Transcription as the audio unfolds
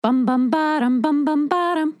Bum bum bottom bum bum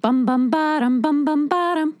bottom bum bum bottom bum bum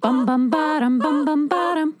bottom bum bum bottom bum bum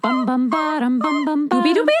bottom bum bum bottom bum bum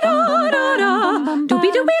doobie doobie da da da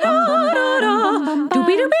doobie doobie da da da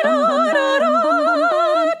doobie doobie da da da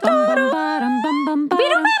bum bottom bum bum doobie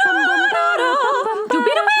doobie da da da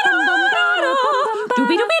doobie doobie da da da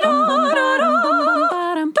doobie doobie da da da bum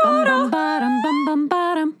bottom bum bum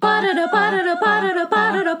bottom ba da da ba da da ba da da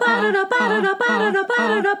ba da da ba da da ba da da ba da da ba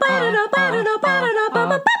da da ba da da ba da da ba da da ba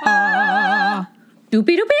ba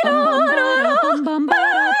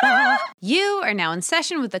You are now in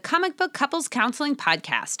session with the Comic Book Couples Counseling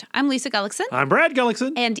Podcast. I'm Lisa Gullickson. I'm Brad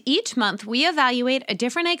Gullickson. And each month we evaluate a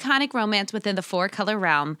different iconic romance within the four-color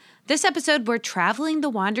realm. This episode, we're traveling the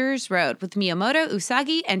Wanderer's Road with Miyamoto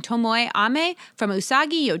Usagi and Tomoe Ame from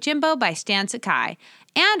Usagi Yojimbo by Stan Sakai.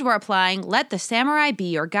 And we're applying Let the Samurai Be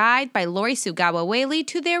Your Guide by Lori Sugawa Whaley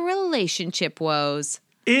to their relationship woes.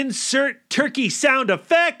 Insert turkey sound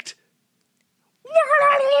effect.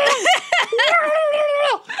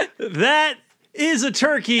 That is a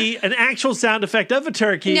turkey, an actual sound effect of a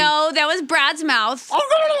turkey. No, that was Brad's mouth.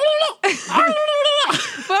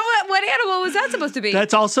 What animal was that supposed to be?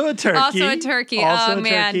 That's also a turkey. Also a turkey. Also oh, a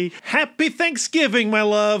man. turkey. Happy Thanksgiving, my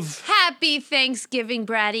love. Happy Thanksgiving,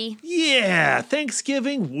 Braddy. Yeah,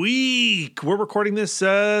 Thanksgiving week. We're recording this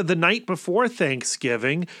the night before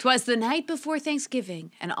Thanksgiving. 'Twas the night before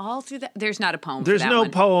Thanksgiving, and all through that, there's not a poem There's for that no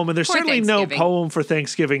one. poem, and there's Poor certainly no Thanksgiving. poem for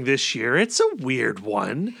Thanksgiving this year. It's a weird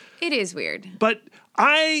one. It is weird. But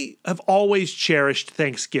I have always cherished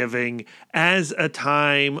Thanksgiving as a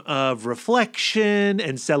time of reflection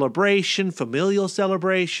and celebration, familial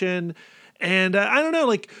celebration. And I don't know,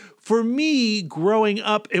 like for me growing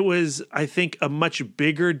up, it was, I think, a much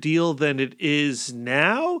bigger deal than it is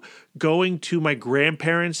now. Going to my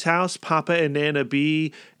grandparents' house, Papa and Nana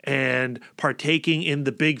B, and partaking in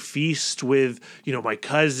the big feast with, my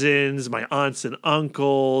cousins, my aunts and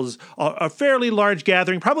uncles, a fairly large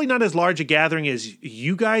gathering, probably not as large a gathering as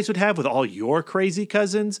you guys would have with all your crazy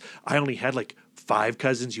cousins. I only had like 5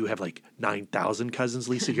 cousins. You have like 9,000 cousins,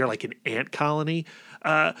 Lisa. You're like an ant colony.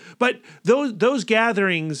 But those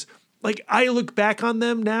gatherings, like I look back on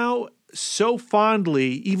them now so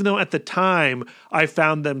fondly, even though at the time I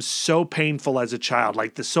found them so painful as a child,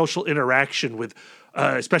 like the social interaction with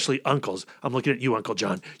especially uncles. I'm looking at you, Uncle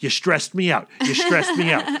John. You stressed me out.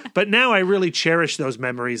 But now I really cherish those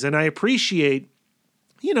memories, and I appreciate,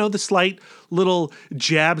 the slight little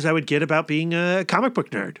jabs I would get about being a comic book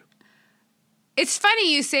nerd. It's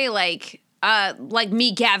funny you say like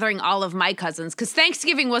me gathering all of my cousins, because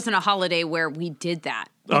Thanksgiving wasn't a holiday where we did that.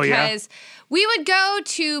 Because we would go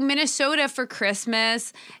to Minnesota for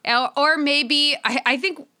Christmas, or maybe, I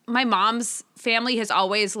think my mom's family has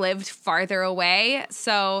always lived farther away.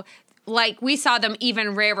 So, like, we saw them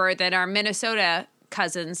even rarer than our Minnesota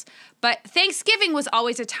cousins. But Thanksgiving was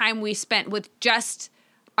always a time we spent with just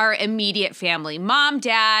our immediate family, mom,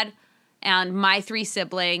 dad, and my 3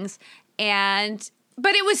 siblings.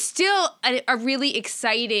 But it was still a really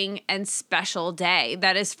exciting and special day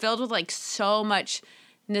that is filled with, like, so much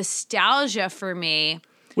nostalgia for me.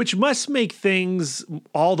 Which must make things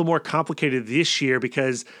all the more complicated this year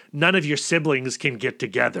because none of your siblings can get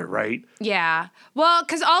together, right? Yeah. Well,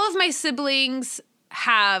 because all of my siblings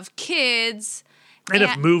have kids. And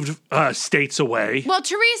have moved states away. Well,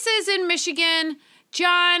 Teresa's in Michigan.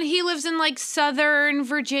 John, he lives in like Southern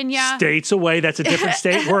Virginia. States away. That's a different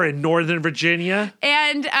state. We're in Northern Virginia.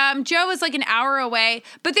 And Joe is like an hour away,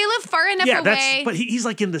 but they live far enough away. But he's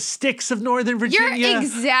like in the sticks of Northern Virginia. You're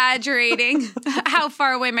exaggerating how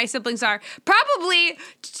far away my siblings are. Probably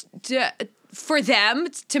for them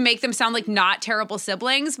to make them sound like not terrible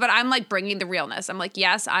siblings, but I'm like bringing the realness. I'm like,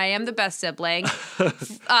 yes, I am the best sibling.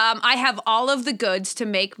 I have all of the goods to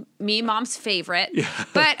make me mom's favorite. Yeah.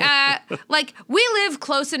 But like we live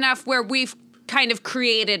close enough where we've kind of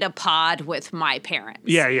created a pod with my parents.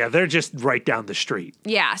 Yeah, they're just right down the street.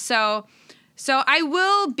 Yeah, so I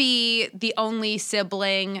will be the only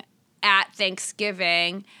sibling at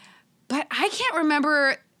Thanksgiving, but I can't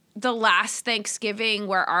remember the last Thanksgiving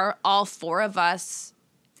where all 4 of us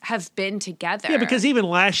have been together. Yeah, because even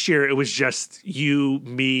last year it was just you,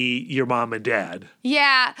 me, your mom, and dad.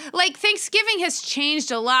 Yeah, like Thanksgiving has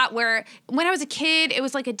changed a lot where when I was a kid, it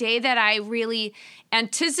was like a day that I really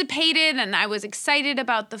anticipated and I was excited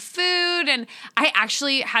about the food. And I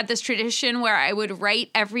actually had this tradition where I would write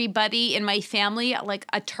everybody in my family like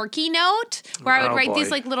a turkey note where I would write these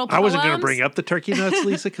like little poems. I wasn't going to bring up the turkey notes,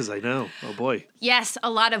 Lisa, because I know. Oh, boy. Yes, a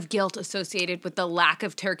lot of guilt associated with the lack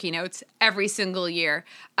of turkey notes every single year.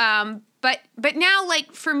 But now,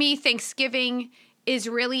 like, for me, Thanksgiving is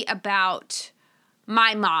really about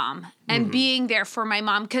my mom and being there for my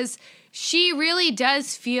mom, because she really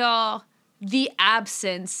does feel the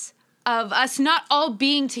absence of us not all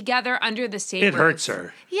being together under the same roof. It hurts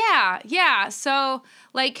her. Yeah. So,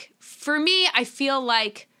 like, for me, I feel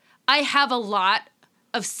like I have a lot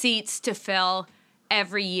of seats to fill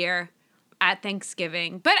every year at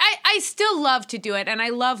Thanksgiving. But I still love to do it, and I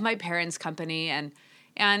love my parents' company. And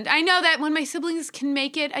I know that when my siblings can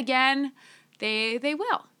make it again, they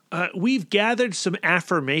will. We've gathered some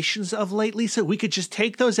affirmations of late, Lisa. We could just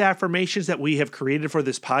take those affirmations that we have created for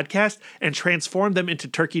this podcast and transform them into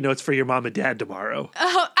turkey notes for your mom and dad tomorrow.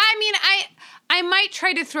 Oh, I mean, I might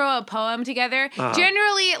try to throw a poem together.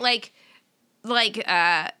 Generally,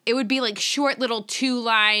 it would be like short little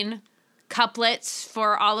 2-line couplets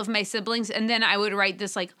for all of my siblings, and then I would write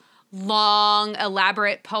this like long,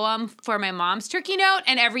 elaborate poem for my mom's turkey note,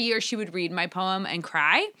 and every year she would read my poem and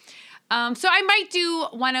cry. So I might do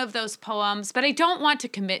one of those poems, but I don't want to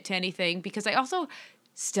commit to anything because I also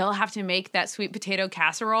still have to make that sweet potato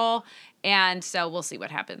casserole, and so we'll see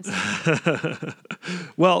what happens.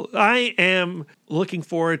 Well, I am looking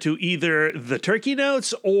forward to either the turkey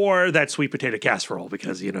notes or that sweet potato casserole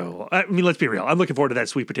because, I mean, let's be real. I'm looking forward to that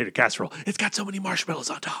sweet potato casserole. It's got so many marshmallows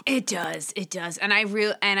on top. It does. And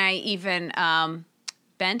I even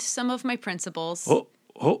bent some of my principles.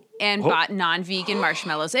 Bought non-vegan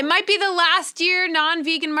marshmallows. It might be the last year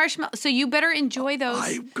non-vegan marshmallows, so you better enjoy those.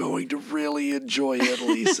 I'm going to really enjoy it,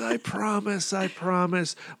 Lisa. I promise.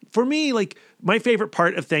 For me, like, my favorite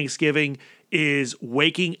part of Thanksgiving is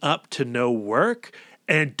waking up to no work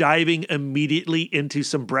and diving immediately into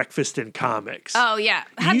some breakfast and comics. Oh, yeah.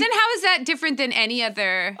 Then how is that different than any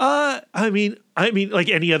other? I mean, like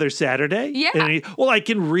any other Saturday. Yeah. I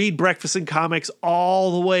can read breakfast and comics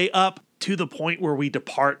all the way up to the point where we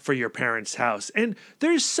depart for your parents' house. And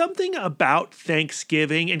there's something about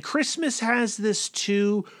Thanksgiving, and Christmas has this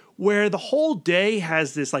too, where the whole day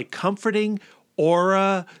has this like comforting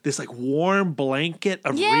aura, this like warm blanket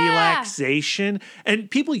of relaxation. And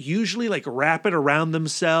people usually like wrap it around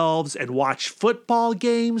themselves and watch football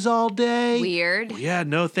games all day. Weird. Yeah,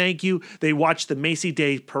 no thank you. They watch the Macy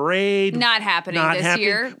Day Parade. Not happening this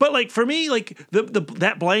year. But like for me, like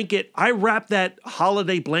that blanket, I wrap that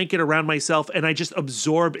holiday blanket around myself and I just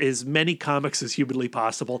absorb as many comics as humanly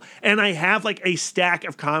possible. And I have like a stack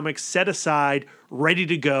of comics set aside ready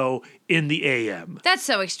to go in the AM. That's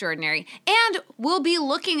so extraordinary. And we'll be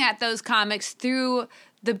looking at those comics through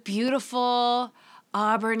the beautiful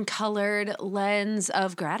auburn-colored lens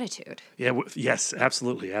of gratitude. Yeah, yes,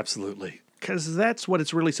 absolutely. Because that's what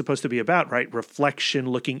it's really supposed to be about, right? Reflection,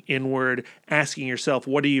 looking inward, asking yourself,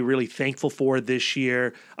 what are you really thankful for this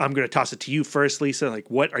year? I'm going to toss it to you first, Lisa.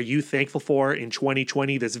 Like, what are you thankful for in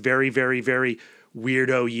 2020, this very, very, very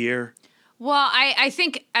weirdo year? Well, I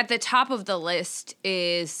think at the top of the list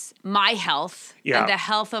is my health and the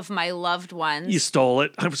health of my loved ones. You stole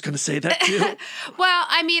it. I was going to say that too. Well,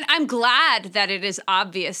 I mean, I'm glad that it is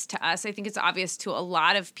obvious to us. I think it's obvious to a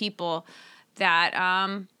lot of people that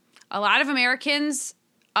a lot of Americans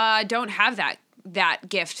don't have that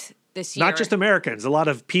gift this year. Not just Americans. A lot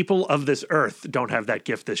of people of this earth don't have that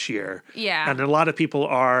gift this year. Yeah. And a lot of people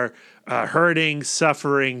are hurting,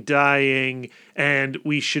 suffering, dying, and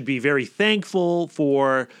we should be very thankful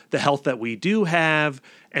for the health that we do have,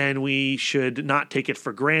 and we should not take it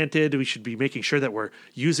for granted. We should be making sure that we're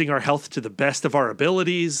using our health to the best of our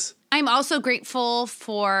abilities. I'm also grateful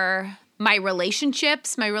for my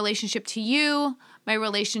relationships, my relationship to you, my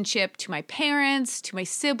relationship to my parents, to my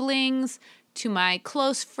siblings, to my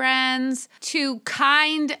close friends, to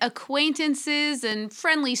kind acquaintances and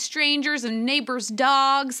friendly strangers and neighbors'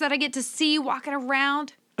 dogs that I get to see walking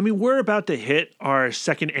around. I mean, we're about to hit our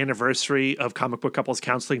second anniversary of Comic Book Couples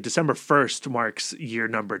Counseling. December 1st marks year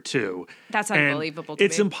number 2. That's unbelievable to me.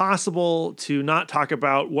 It's impossible to not talk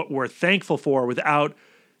about what we're thankful for without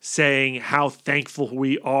saying how thankful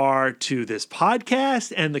we are to this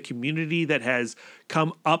podcast and the community that has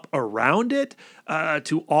come up around it,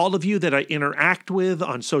 to all of you that I interact with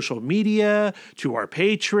on social media, to our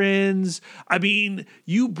patrons. I mean,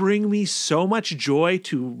 you bring me so much joy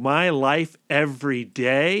to my life every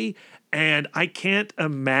day, and I can't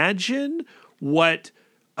imagine what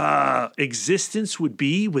existence would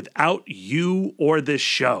be without you or this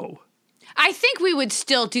show. I think we would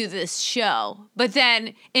still do this show, but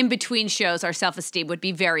then in between shows, our self-esteem would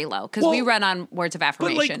be very low because we run on words of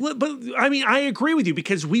affirmation. But I mean, I agree with you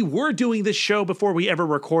because we were doing this show before we ever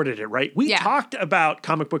recorded it, right? We talked about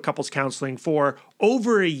Comic Book Couples Counseling for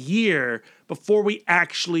over a year before we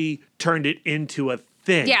actually turned it into a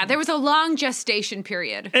thing. Yeah, there was a long gestation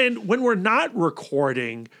period. And when we're not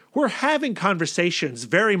recording, we're having conversations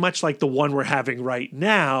very much like the one we're having right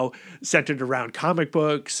now, centered around comic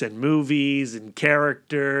books and movies and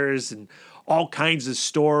characters and all kinds of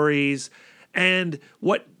stories. And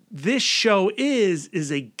what this show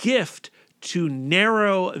is a gift to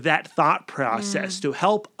narrow that thought process, to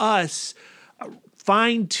help us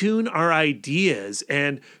fine-tune our ideas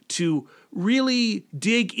and to really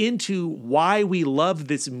dig into why we love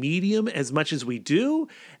this medium as much as we do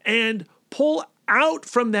and pull out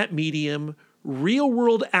from that medium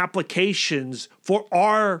real-world applications for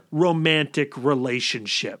our romantic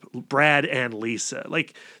relationship, Brad and Lisa.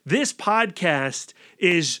 Like, this podcast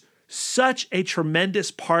is such a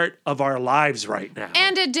tremendous part of our lives right now.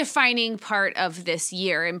 And a defining part of this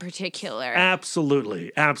year in particular.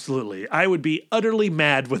 Absolutely. Absolutely. I would be utterly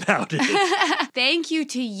mad without it. Thank you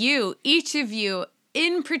to you, each of you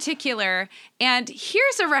in particular. And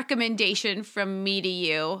here's a recommendation from me to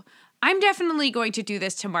you. I'm definitely going to do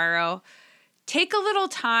this tomorrow. Take a little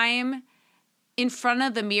time in front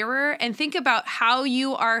of the mirror and think about how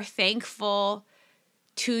you are thankful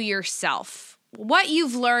to yourself. What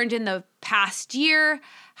you've learned in the past year,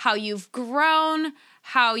 how you've grown,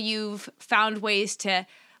 how you've found ways to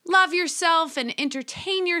love yourself and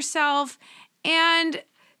entertain yourself, and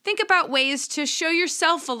think about ways to show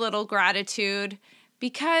yourself a little gratitude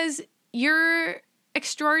because you're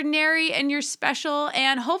extraordinary and you're special,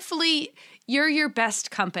 and hopefully you're your best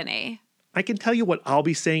company. I can tell you what I'll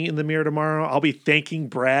be saying in the mirror tomorrow. I'll be thanking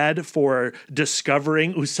Brad for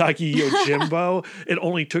discovering Usagi Yojimbo. It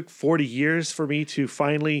only took 40 years for me to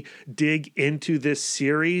finally dig into this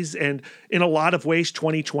series. And in a lot of ways,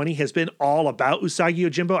 2020 has been all about Usagi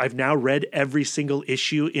Yojimbo. I've now read every single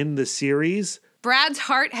issue in the series. Brad's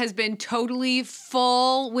heart has been totally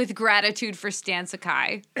full with gratitude for Stan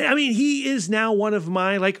Sakai. I mean, he is now one of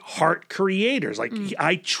my heart creators.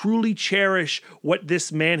 I truly cherish what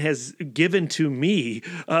this man has given to me,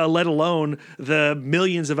 let alone the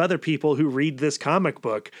millions of other people who read this comic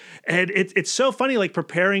book. And it's so funny,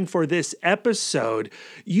 preparing for this episode,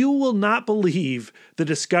 you will not believe the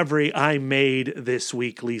discovery I made this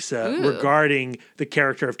week, Lisa, regarding the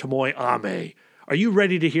character of Tomoe Ame. Are you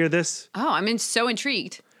ready to hear this? Oh, I'm so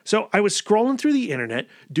intrigued. So I was scrolling through the internet,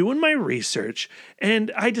 doing my research,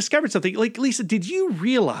 and I discovered something. Lisa, did you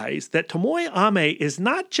realize that Tomoe Ame is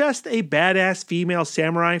not just a badass female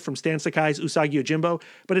samurai from Stan Sakai's Usagi Yojimbo,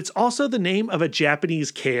 but it's also the name of a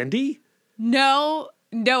Japanese candy? No,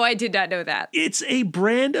 I did not know that. It's a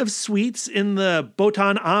brand of sweets in the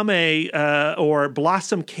Botan Ame or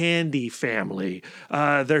blossom candy family.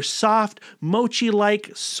 They're soft,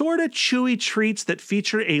 mochi-like, sort of chewy treats that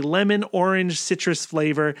feature a lemon-orange citrus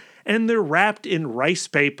flavor, and they're wrapped in rice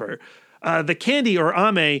paper. The candy, or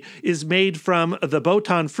ame, is made from the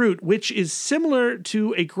botan fruit, which is similar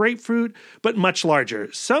to a grapefruit, but much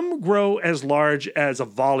larger. Some grow as large as a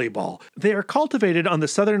volleyball. They are cultivated on the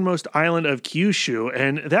southernmost island of Kyushu,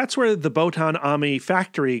 and that's where the Botan Ame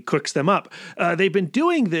factory cooks them up. They've been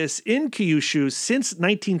doing this in Kyushu since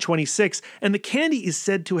 1926, and the candy is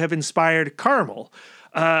said to have inspired caramel.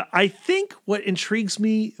 I think what intrigues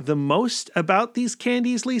me the most about these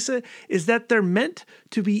candies, Lisa, is that they're meant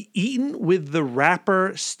to be eaten with the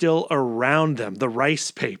wrapper still around them, the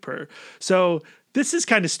rice paper. So this is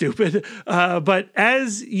kind of stupid, but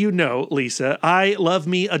as you know, Lisa, I love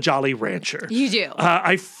me a Jolly Rancher. You do.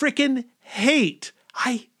 I freaking hate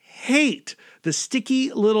the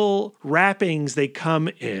sticky little wrappings they come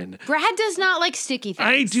in. Brad does not like sticky things.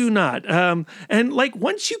 I do not. And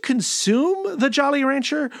once you consume the Jolly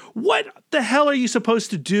Rancher, what the hell are you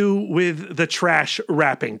supposed to do with the trash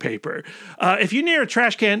wrapping paper? If you're near a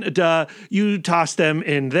trash can, you toss them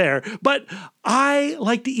in there. But I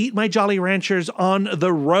like to eat my Jolly Ranchers on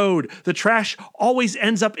the road. The trash always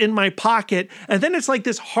ends up in my pocket, and then it's like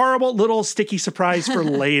this horrible little sticky surprise for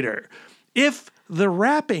later. If the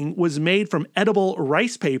wrapping was made from edible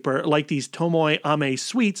rice paper like these Tomoe Ame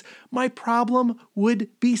sweets, my problem would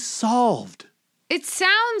be solved. It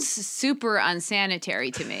sounds super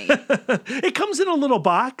unsanitary to me. It comes in a little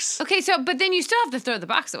box. Okay, but then you still have to throw the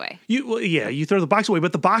box away. You throw the box away,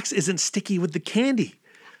 but the box isn't sticky with the candy.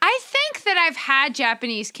 I think that I've had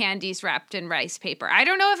Japanese candies wrapped in rice paper. I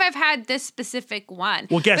don't know if I've had this specific one.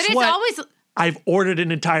 Well, guess but what? It's always... I've ordered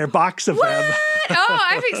an entire box of them. Oh,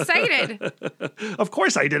 I'm excited. Of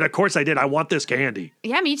course I did. I want this candy.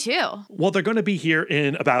 Yeah, me too. Well, they're going to be here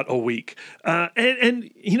in about a week.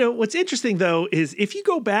 And what's interesting, though, is if you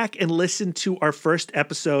go back and listen to our first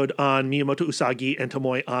episode on Miyamoto Usagi and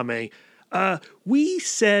Tomoe Ame, We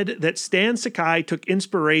said that Stan Sakai took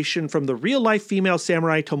inspiration from the real-life female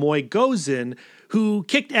samurai Tomoe Gozen, who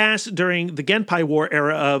kicked ass during the Genpei War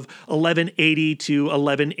era of 1180 to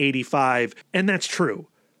 1185, and that's true.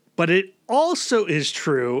 But it also is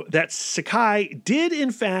true that Sakai did,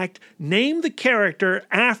 in fact, name the character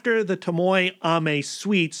after the Tomoe Ame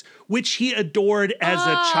sweets, which he adored as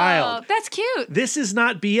a child. That's cute. This is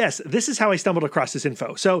not BS. This is how I stumbled across this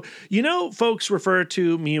info. So, folks refer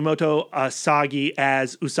to Miyamoto Usagi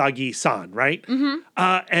as Usagi-san, right? Mm-hmm.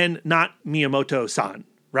 And not Miyamoto-san.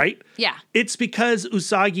 Right? Yeah. It's because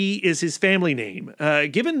Usagi is his family name.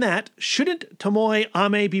 Given that, shouldn't Tomoe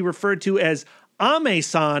Ame be referred to as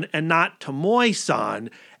Ame-san and not Tomoe-san,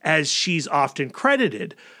 as she's often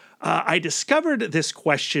credited? I discovered this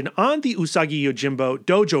question on the Usagi Yojimbo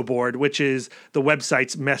Dojo board, which is the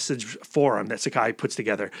website's message forum that Sakai puts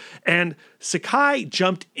together. And Sakai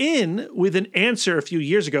jumped in with an answer a few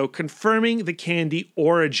years ago confirming the candy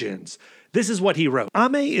origins. This is what he wrote.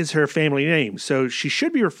 Ame is her family name, so she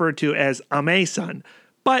should be referred to as Ame-san.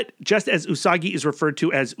 But just as Usagi is referred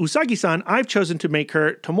to as Usagi-san, I've chosen to make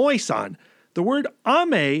her Tomoe-san. The word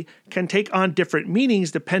ame can take on different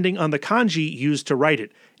meanings depending on the kanji used to write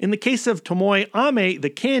it. In the case of Tomoe Ame, the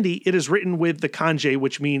candy, it is written with the kanji,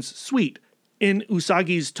 which means sweet. In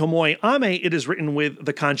Usagi's Tomoe Ame, it is written with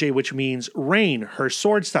the kanji, which means rain, her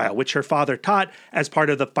sword style, which her father taught as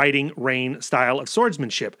part of the fighting rain style of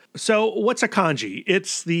swordsmanship. So what's a kanji?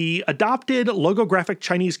 It's the adopted logographic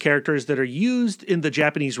Chinese characters that are used in the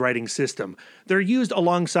Japanese writing system. They're used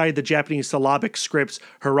alongside the Japanese syllabic scripts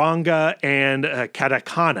hiragana and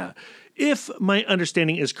katakana. If my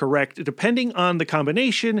understanding is correct, depending on the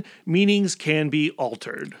combination, meanings can be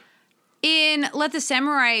altered. In Let the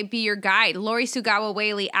Samurai Be Your Guide, Lori Sugawa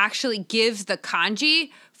Whaley actually gives the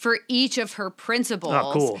kanji for each of her principles.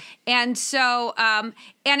 Oh, cool. And so, and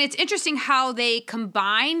it's interesting how they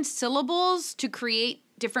combine syllables to create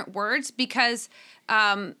different words because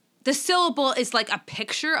the syllable is like a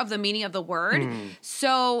picture of the meaning of the word.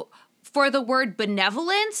 So for the word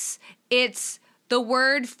benevolence, it's the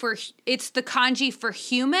kanji for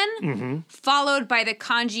human, followed by the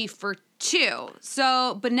kanji for two.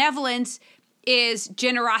 So benevolence is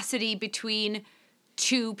generosity between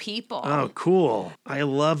two people. Oh, cool. I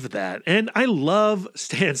love that. And I love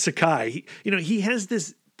Stan Sakai. He has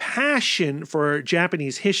this passion for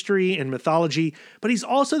Japanese history and mythology, but he's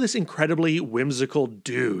also this incredibly whimsical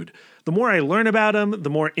dude. The more I learn about him, the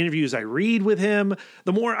more interviews I read with him,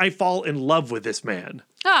 the more I fall in love with this man.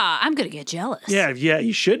 I'm going to get jealous. Yeah,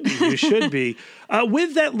 you should be. You should be.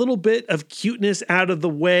 With that little bit of cuteness out of the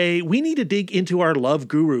way, we need to dig into our love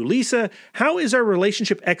guru. Lisa, how is our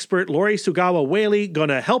relationship expert, Lori Sugawa Whaley, going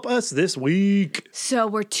to help us this week? So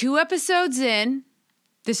we're 2 episodes in.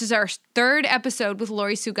 This is our 3rd episode with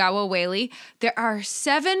Lori Sugawa Whaley. There are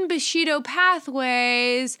 7 Bushido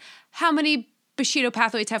pathways. How many Bushido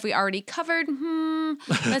pathways have we already covered?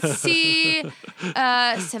 Let's see.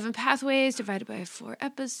 7 pathways divided by 4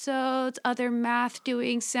 episodes. Other math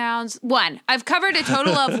doing sounds. 1. I've covered a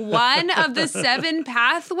total of 1 of the 7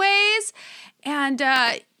 pathways. And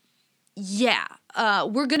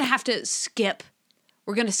we're going to have to skip.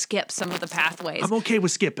 We're going to skip some of the pathways. I'm okay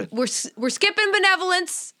with skipping. We're skipping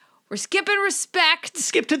benevolence. We're skipping respect.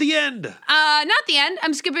 Skip to the end. Not the end.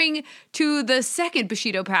 I'm skipping to the 2nd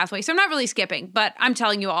Bushido pathway. So I'm not really skipping, but I'm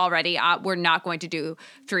telling you already, we're not going to do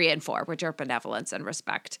 3 and 4, which are benevolence and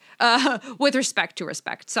respect. With respect to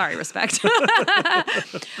respect. Sorry, respect. You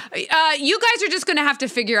guys are just going to have to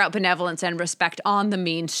figure out benevolence and respect on the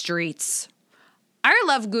mean streets. Our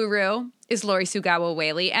love guru is Lori Sugawa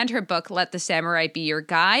Whaley, and her book, Let the Samurai Be Your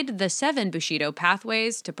Guide, The 7 Bushido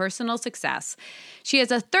Pathways to Personal Success. She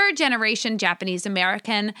is a 3rd-generation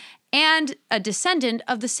Japanese-American and a descendant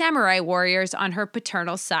of the samurai warriors on her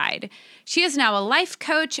paternal side. She is now a life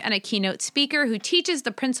coach and a keynote speaker who teaches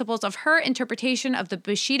the principles of her interpretation of the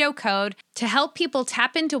Bushido Code to help people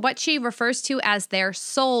tap into what she refers to as their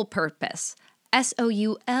soul purpose,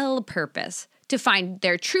 S-O-U-L purpose, to find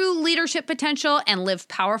their true leadership potential and live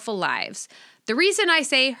powerful lives. The reason I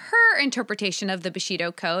say her interpretation of the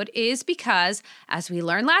Bushido Code is because, as we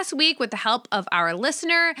learned last week with the help of our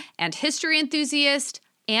listener and history enthusiast,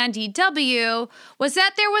 Andy W., was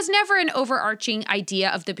that there was never an overarching idea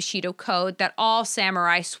of the Bushido Code that all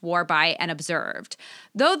samurai swore by and observed,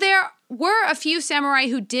 though there were a few samurai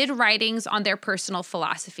who did writings on their personal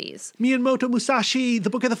philosophies. Miyamoto Musashi, the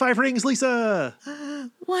Book of the 5 Rings, Lisa!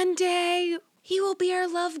 One day, he will be our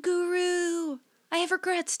love guru. I have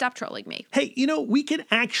regrets. Stop trolling me. Hey, we can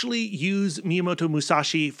actually use Miyamoto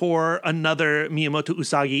Musashi for another Miyamoto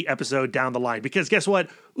Usagi episode down the line, because guess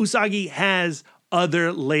what? Usagi has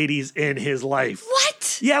other ladies in his life.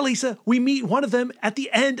 What? Yeah, Lisa, we meet one of them at the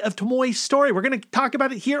end of Tomoe's story. We're going to talk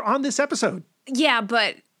about it here on this episode. Yeah,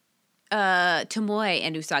 but Tomoe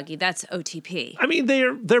and Usagi, that's OTP. I mean,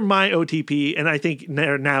 they're my OTP, and I think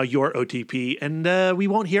they're now your OTP, and we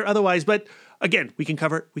won't hear otherwise. But again,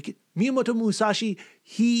 Miyamoto Musashi,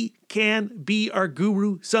 he can be our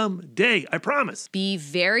guru someday, I promise. Be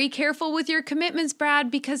very careful with your commitments,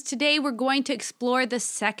 Brad, because today we're going to explore the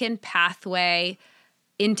second pathway,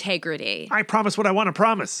 integrity. I promise what I want to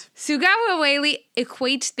promise. Sugawa Whaley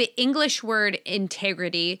equates the English word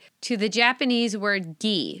integrity to the Japanese word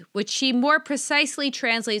gi, which she more precisely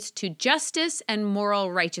translates to justice and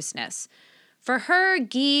moral righteousness. For her,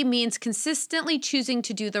 gi means consistently choosing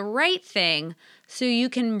to do the right thing so you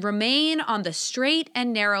can remain on the straight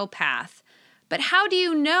and narrow path. But how do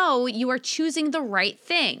you know you are choosing the right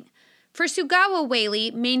thing? For Sugawa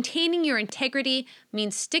Whaley, maintaining your integrity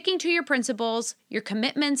means sticking to your principles, your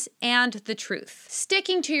commitments, and the truth.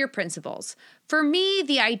 Sticking to your principles. For me,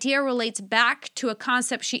 the idea relates back to a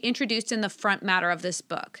concept she introduced in the front matter of this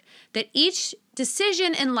book, that each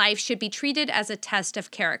decision in life should be treated as a test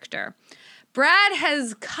of character. Brad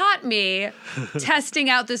has caught me testing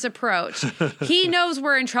out this approach. He knows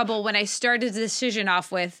we're in trouble when I started the decision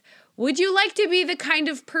off with, would you like to be the kind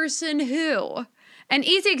of person who? An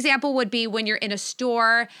easy example would be when you're in a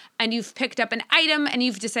store and you've picked up an item and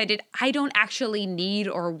you've decided, I don't actually need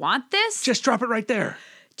or want this. Just drop it right there.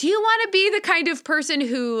 Do you want to be the kind of person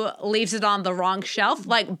who leaves it on the wrong shelf,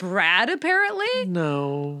 like Brad, apparently?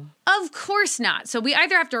 No. Of course not. So we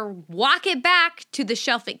either have to walk it back to the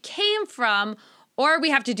shelf it came from, or we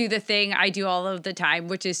have to do the thing I do all of the time,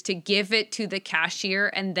 which is to give it to the cashier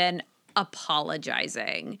and then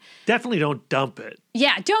apologizing. Definitely don't dump it.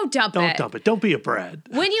 Yeah, don't dump it. Don't dump it. Don't be a Brad.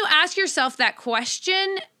 When you ask yourself that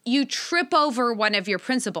question, you trip over one of your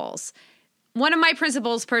principles. One of my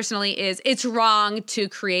principles personally is it's wrong to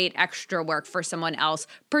create extra work for someone else,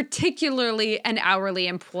 particularly an hourly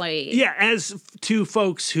employee. Yeah, as two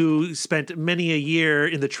folks who spent many a year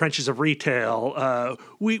in the trenches of retail,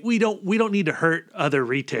 we don't need to hurt other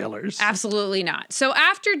retailers. Absolutely not. So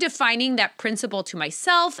after defining that principle to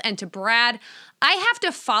myself and to Brad, I have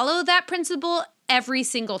to follow that principle every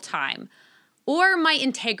single time, or my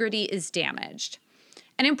integrity is damaged.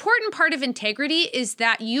 An important part of integrity is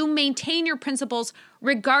that you maintain your principles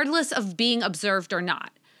regardless of being observed or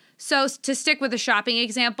not. So to stick with the shopping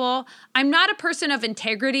example, I'm not a person of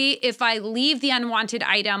integrity if I leave the unwanted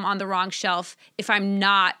item on the wrong shelf, if I'm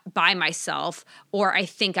not by myself, or I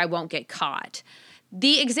think I won't get caught.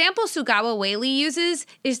 The example Sugawa Whaley uses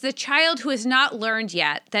is the child who has not learned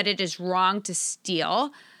yet that it is wrong to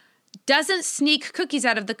steal, doesn't sneak cookies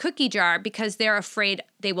out of the cookie jar because they're afraid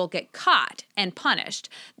they will get caught and punished.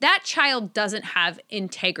 That child doesn't have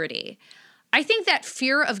integrity. I think that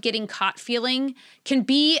fear of getting caught feeling can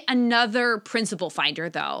be another principle finder,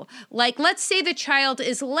 though. Like, let's say the child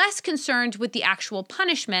is less concerned with the actual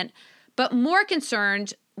punishment, but more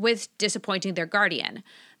concerned with disappointing their guardian.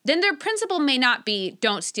 Then their principle may not be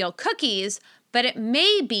don't steal cookies, but it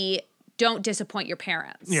may be don't disappoint your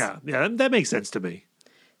parents. Yeah, that makes sense to me.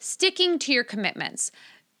 Sticking to your commitments.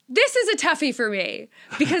 This is a toughie for me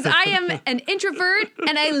because I am an introvert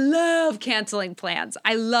and I love canceling plans.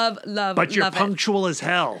 I love But you're punctual as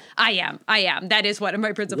hell. I am. That is one of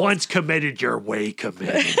my principles. Once committed, you're way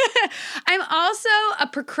committed. I'm also a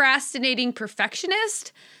procrastinating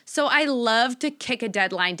perfectionist, so I love to kick a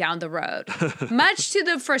deadline down the road, much to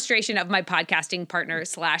the frustration of my podcasting partner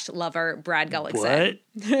 / lover, Brad Gullickson.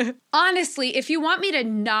 What? Honestly, if you want me to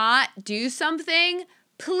not do something,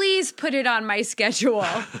 please put it on my schedule.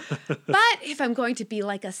 But if I'm going to be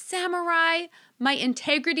like a samurai, my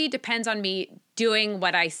integrity depends on me doing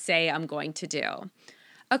what I say I'm going to do.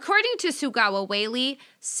 According to Sugawa Whaley,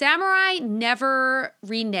 samurai never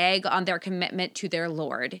renege on their commitment to their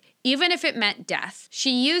lord, even if it meant death.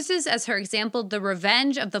 She uses as her example the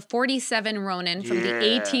revenge of the 47 Ronin from the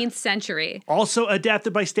 18th century. Also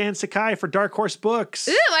adapted by Stan Sakai for Dark Horse Books.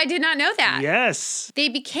 Ooh, I did not know that. Yes. They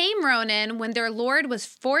became Ronin when their lord was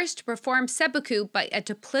forced to perform seppuku by a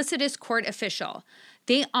duplicitous court official.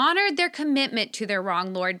 They honored their commitment to their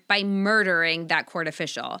wrong lord by murdering that court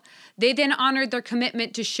official. They then honored their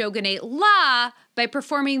commitment to shogunate law by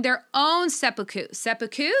performing their own seppuku.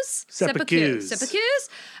 Seppukus?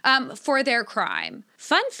 For their crime.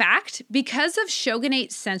 Fun fact, because of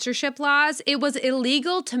shogunate censorship laws, it was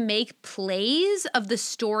illegal to make plays of the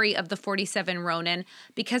story of the 47 Ronin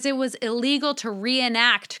because it was illegal to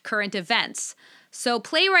reenact current events. So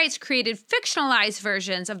playwrights created fictionalized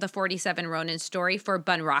versions of the 47 Ronin story for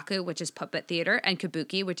bunraku, which is puppet theater, and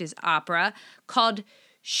kabuki, which is opera, called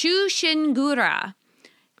Shushingura.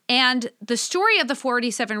 And the story of the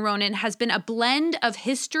 47 Ronin has been a blend of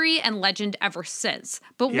history and legend ever since.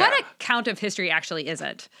 But what account of history actually is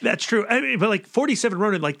it? That's true. I mean, but like 47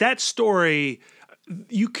 Ronin, like that story,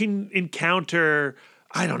 you can encounter,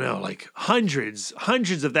 I don't know, like hundreds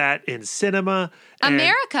of that in cinema.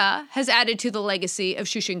 America has added to the legacy of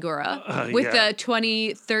Shushingura with the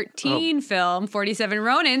 2013 film 47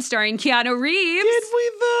 Ronin starring Keanu Reeves. Did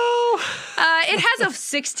we though? It has a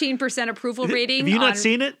 16% approval rating. Have you not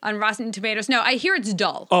seen it? On Rotten Tomatoes. No, I hear it's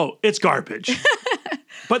dull. Oh, it's garbage.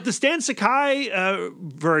 But the Stan Sakai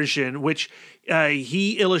version, which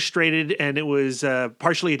he illustrated and it was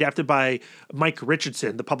partially adapted by Mike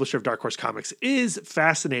Richardson, the publisher of Dark Horse Comics, is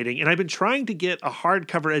fascinating. And I've been trying to get a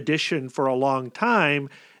hardcover edition for a long time.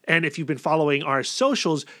 And if you've been following our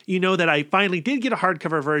socials, you know that I finally did get a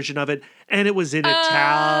hardcover version of it, and it was in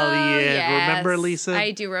Italian. Yes. Remember, Lisa? I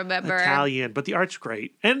do remember. Italian, but the art's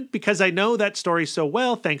great. And because I know that story so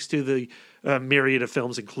well, thanks to the myriad of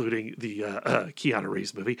films, including the Keanu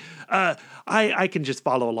Reeves movie, I can just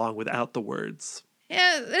follow along without the words.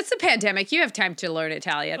 Yeah, it's a pandemic. You have time to learn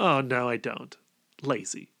Italian. Oh, no, I don't.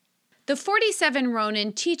 Lazy. The 47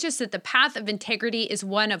 Ronin teach us that the path of integrity is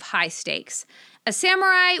one of high stakes. A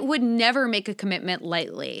samurai would never make a commitment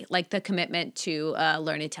lightly, like the commitment to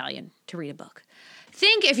learn Italian, to read a book.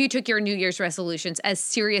 Think if you took your New Year's resolutions as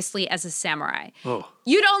seriously as a samurai. Oh.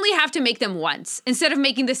 You'd only have to make them once, instead of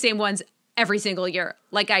making the same ones every single year,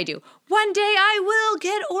 like I do. One day I will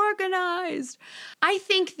get organized. I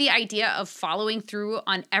think the idea of following through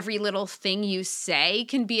on every little thing you say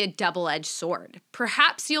can be a double-edged sword.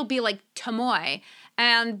 Perhaps you'll be like Tomoe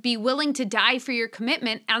and be willing to die for your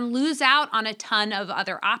commitment and lose out on a ton of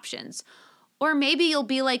other options. Or maybe you'll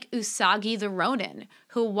be like Usagi the Ronin,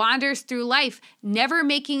 who wanders through life never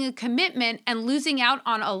making a commitment and losing out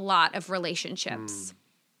on a lot of relationships.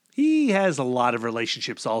 He has a lot of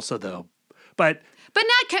relationships also, though. But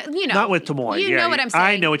not, not with Tomoe. You know what I'm saying.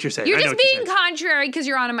 I know what you're saying. You're just being contrary because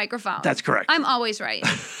you're on a microphone. That's correct. I'm always right.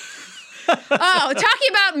 Oh, talking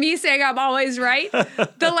about me saying I'm always right.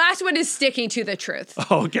 The last one is sticking to the truth.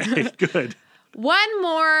 Okay, good. One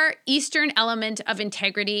more Eastern element of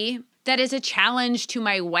integrity that is a challenge to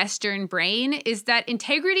my Western brain is that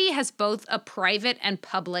integrity has both a private and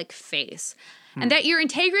public face, and that your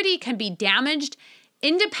integrity can be damaged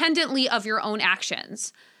independently of your own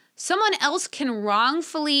actions. Someone else can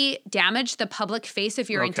wrongfully damage the public face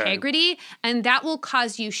of your integrity, and that will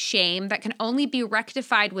cause you shame that can only be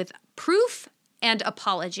rectified with proof and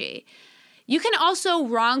apology. You can also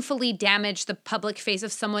wrongfully damage the public face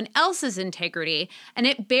of someone else's integrity, and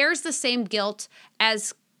it bears the same guilt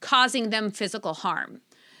as causing them physical harm.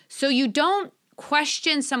 So you don't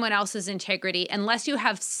question someone else's integrity unless you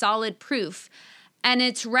have solid proof. And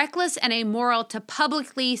it's reckless and amoral to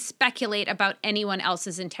publicly speculate about anyone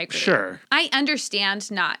else's integrity. Sure. I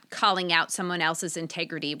understand not calling out someone else's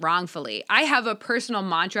integrity wrongfully. I have a personal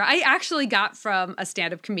mantra I actually got from a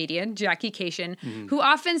stand-up comedian, Jackie Cation, who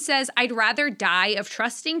often says, I'd rather die of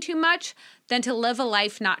trusting too much than to live a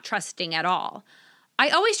life not trusting at all. I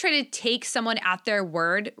always try to take someone at their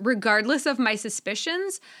word, regardless of my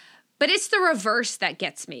suspicions, but it's the reverse that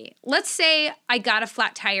gets me. Let's say I got a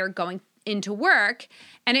flat tire going into work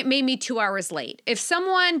and it made me 2 hours late. If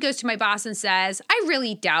someone goes to my boss and says, I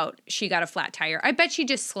really doubt she got a flat tire, I bet she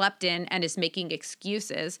just slept in and is making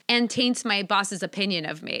excuses, and taints my boss's opinion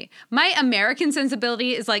of me. My American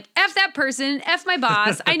sensibility is like, F that person, F my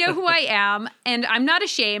boss, I know who I am, and I'm not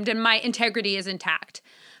ashamed, and my integrity is intact.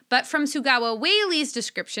 But from Sugawa Whaley's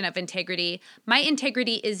description of integrity, my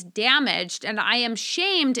integrity is damaged and I am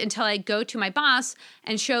shamed until I go to my boss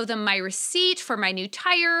and show them my receipt for my new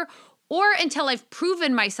tire, or until I've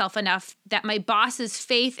proven myself enough that my boss's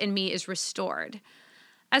faith in me is restored.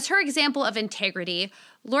 As her example of integrity,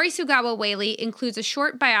 Lori Sugawa Whaley includes a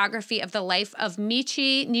short biography of the life of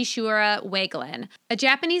Michi Nishura Waiglin, a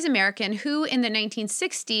Japanese-American who, in the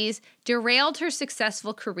 1960s, derailed her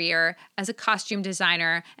successful career as a costume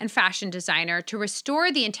designer and fashion designer to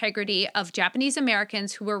restore the integrity of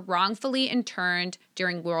Japanese-Americans who were wrongfully interned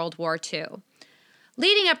during World War II.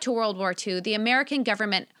 Leading up to World War II, the American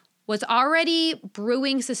government was already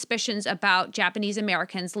brewing suspicions about Japanese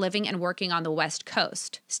Americans living and working on the West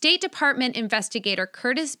Coast. State Department investigator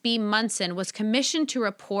Curtis B. Munson was commissioned to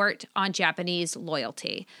report on Japanese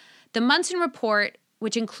loyalty. The Munson report,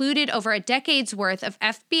 which included over a decade's worth of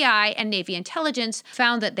FBI and Navy intelligence,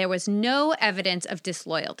 found that there was no evidence of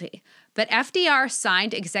disloyalty. But FDR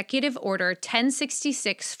signed Executive Order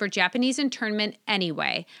 1066 for Japanese internment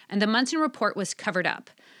anyway, and the Munson report was covered up.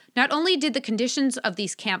 Not only did the conditions of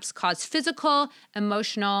these camps cause physical,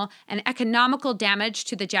 emotional, and economical damage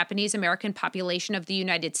to the Japanese American population of the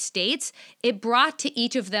United States, it brought to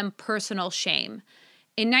each of them personal shame.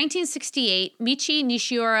 In 1968, Michi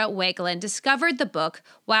Nishiura Waigelin discovered the book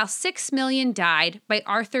While 6 Million Died by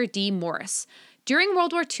Arthur D. Morris. During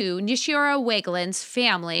World War II, Nishiura Waigelin's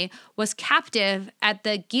family was captive at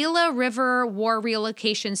the Gila River War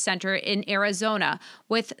Relocation Center in Arizona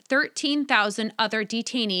with 13,000 other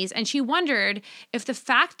detainees, and she wondered if the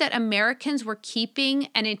fact that Americans were keeping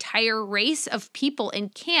an entire race of people in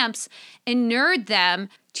camps inured them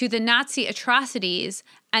to the Nazi atrocities,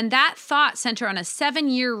 and that thought sent her on a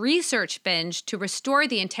 7-year research binge to restore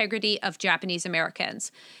the integrity of Japanese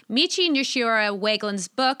Americans. Michi Nishiura Waigelin's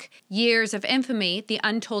book, Years of Infamy, The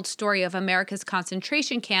Untold Story of America's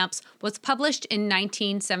Concentration Camps, was published in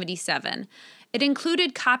 1977. It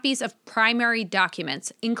included copies of primary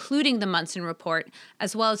documents, including the Munson Report,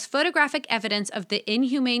 as well as photographic evidence of the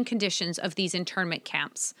inhumane conditions of these internment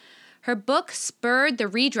camps. Her book spurred the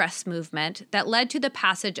redress movement that led to the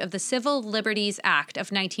passage of the Civil Liberties Act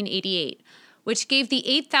of 1988, which gave the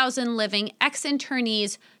 8,000 living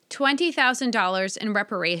ex-internees $20,000 in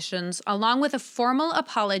reparations, along with a formal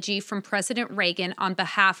apology from President Reagan on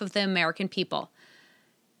behalf of the American people.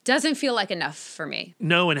 Doesn't feel like enough for me.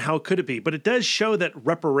 No, and how could it be? But it does show that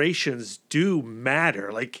reparations do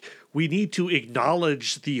matter. Like, we need to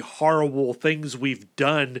acknowledge the horrible things we've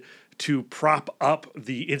done to prop up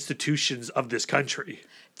the institutions of this country.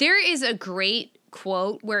 There is a great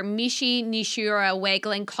quote where Michi Nishiura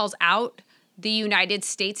Waigelin calls out the United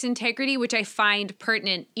States integrity, which I find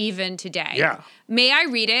pertinent even today. Yeah. May I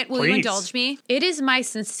read it? Will Please. you indulge me? It is my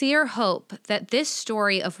sincere hope that this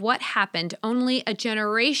story of what happened only a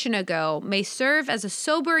generation ago may serve as a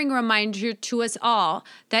sobering reminder to us all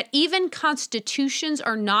that even constitutions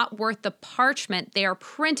are not worth the parchment they are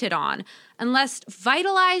printed on unless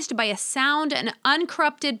vitalized by a sound and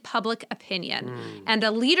uncorrupted public opinion and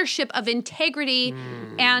a leadership of integrity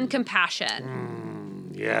and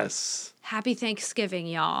compassion. Yes. Happy Thanksgiving,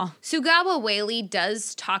 y'all. Sugawa Whaley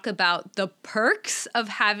does talk about the perks of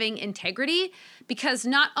having integrity because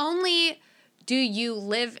not only do you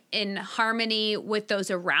live in harmony with those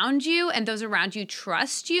around you and those around you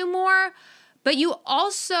trust you more, but you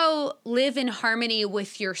also live in harmony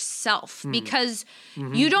with yourself because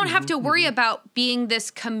you don't have to worry about being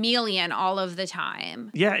this chameleon all of the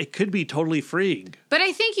time. Yeah, it could be totally freeing. But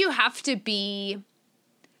I think you have to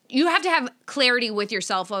have clarity with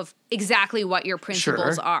yourself of exactly what your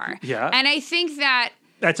principles are. Yeah. And I think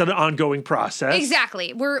that's an ongoing process.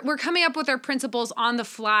 Exactly. We're coming up with our principles on the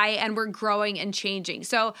fly and we're growing and changing.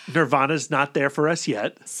 So Nirvana's not there for us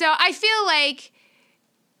yet. So I feel like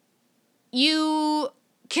you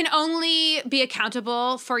can only be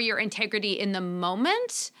accountable for your integrity in the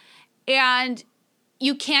moment, and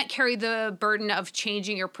you can't carry the burden of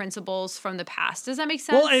changing your principles from the past. Does that make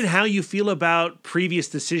sense? Well, and how you feel about previous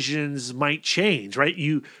decisions might change, right?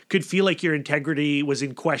 You could feel like your integrity was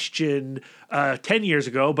in question 10 years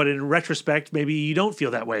ago, but in retrospect, maybe you don't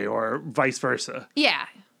feel that way, or vice versa. Yeah.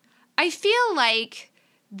 I feel like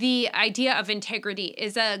the idea of integrity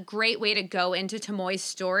is a great way to go into Tomoe's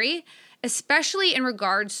story, especially in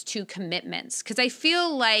regards to commitments, because I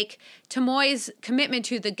feel like Tomoe's commitment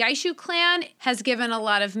to the Gaishu clan has given a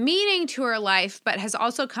lot of meaning to her life, but has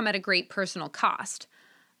also come at a great personal cost.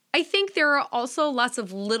 I think there are also lots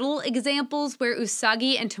of little examples where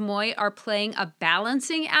Usagi and Tomoe are playing a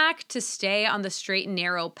balancing act to stay on the straight and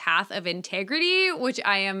narrow path of integrity, which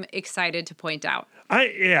I am excited to point out.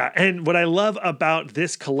 And what I love about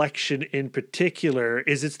this collection in particular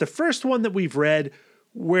is it's the first one that we've read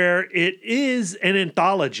where it is an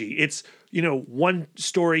anthology. It's, one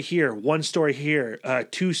story here,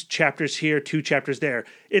 2 chapters here, 2 chapters there.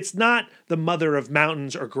 It's not The Mother of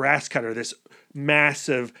Mountains or Grasscutter, this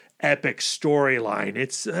massive epic storyline.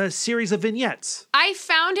 It's a series of vignettes. I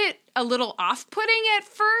found it a little off-putting at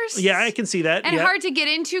first. Yeah, I can see that. And hard to get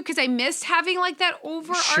into because I missed having like that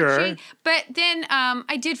overarching. Sure. But then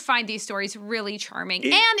I did find these stories really charming.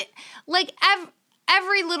 And like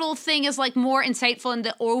every little thing is like more insightful in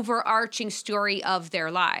the overarching story of their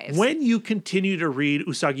lives. When you continue to read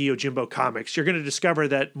Usagi Yojimbo comics, you're going to discover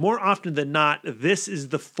that more often than not, this is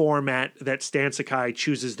the format that Stan Sakai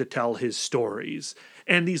chooses to tell his stories.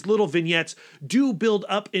 And these little vignettes do build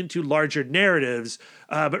up into larger narratives,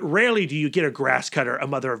 but rarely do you get a Grasscutter, a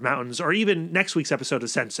Mother of Mountains, or even next week's episode of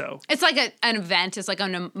Senso. It's like an event. It's like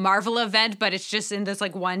a Marvel event, but it's just in this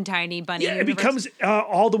like one tiny bunny universe. It becomes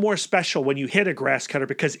all the more special when you hit a Grasscutter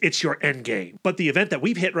because it's your end game. But the event that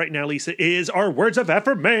we've hit right now, Lisa, is our Words of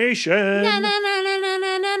Affirmation. Affirmation.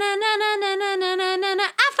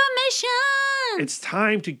 It's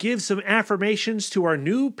time to give some affirmations to our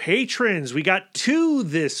new patrons. We got 2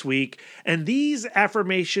 this week, and these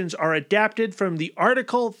affirmations are adapted from the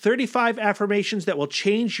article 35 Affirmations That Will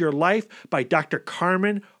Change Your Life by Dr.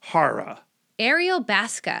 Carmen Hara. Ariel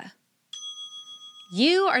Basca.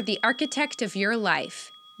 You are the architect of your life.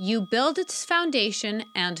 You build its foundation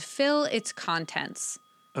and fill its contents.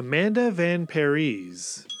 Amanda Van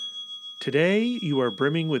Parijs. Today, you are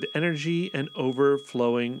brimming with energy and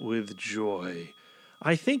overflowing with joy.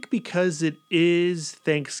 I think because it is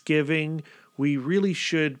Thanksgiving, we really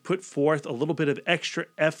should put forth a little bit of extra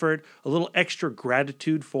effort, a little extra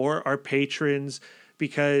gratitude for our patrons,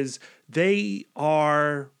 because they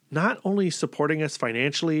are not only supporting us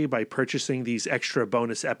financially by purchasing these extra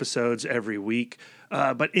bonus episodes every week,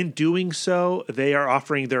 but in doing so, they are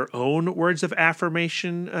offering their own words of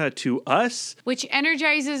affirmation to us. Which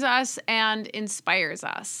energizes us and inspires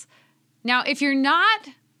us. Now, if you're not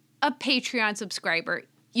a Patreon subscriber,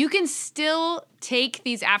 you can still take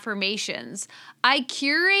these affirmations. I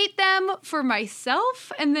curate them for myself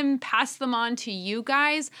and then pass them on to you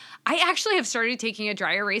guys. I actually have started taking a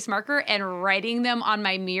dry erase marker and writing them on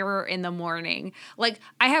my mirror in the morning. Like,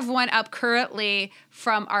 I have one up currently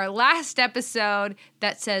from our last episode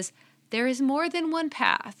that says, "There is more than one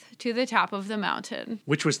path to the top of the mountain."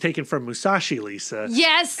 Which was taken from Musashi, Lisa.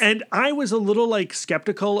 Yes. And I was a little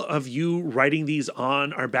skeptical of you writing these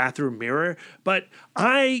on our bathroom mirror, but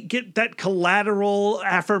I get that collateral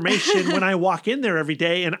affirmation when I walk in there every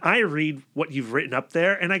day and I read what you've written up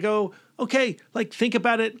there and I go, okay, think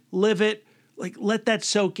about it, live it, let that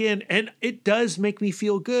soak in. And it does make me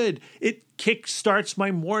feel good. It kickstarts my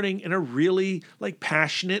morning in a really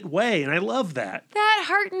passionate way. And I love that. That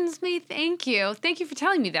heartens me. Thank you. Thank you for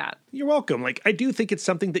telling me that. You're welcome. I do think it's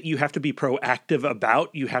something that you have to be proactive about.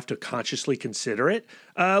 You have to consciously consider it.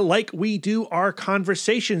 Like we do our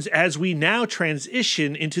conversations as we now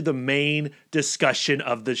transition into the main discussion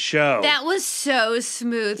of the show. That was so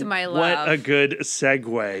smooth, my love. What a good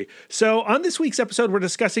segue. So on this week's episode, we're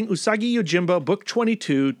discussing Usagi Yojimbo, Book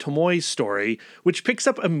 22, Tomoe's Story, which picks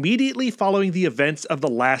up immediately following the events of the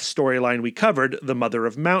last storyline we covered, The Mother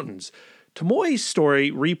of Mountains. Tomoe's Story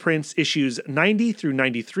reprints issues 90 through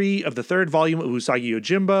 93 of the 3rd volume of Usagi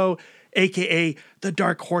Yojimbo, aka the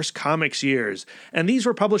Dark Horse Comics years, and these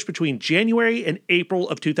were published between January and April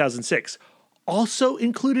of 2006. Also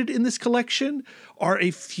included in this collection are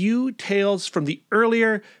a few tales from the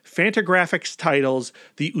earlier Fantagraphics titles,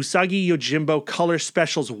 the Usagi Yojimbo Color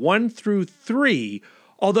Specials 1 through 3,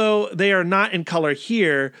 although they are not in color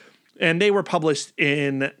here, and they were published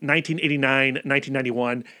in 1989,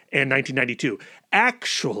 1991, and 1992.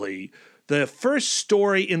 Actually, the first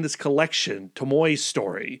story in this collection, Tomoe's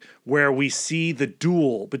Story, where we see the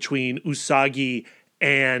duel between Usagi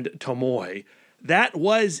and Tomoe, that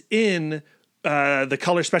was in the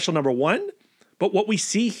color special number 1. But what we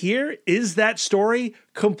see here is that story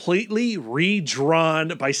completely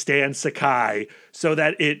redrawn by Stan Sakai so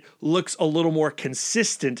that it looks a little more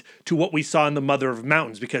consistent to what we saw in The Mother of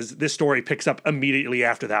Mountains, because this story picks up immediately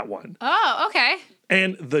after that one. Oh, okay.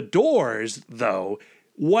 And The Doors, though,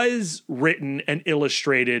 was written and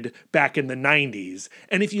illustrated back in the 90s.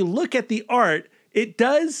 And if you look at the art, it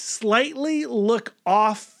does slightly look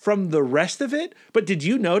off from the rest of it, but did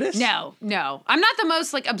you notice? No. I'm not the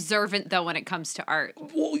most observant though when it comes to art.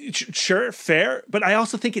 Well, sure, fair, but I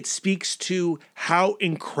also think it speaks to how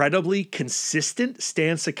incredibly consistent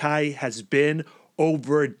Stan Sakai has been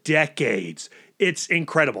over decades. It's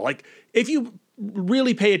incredible. If you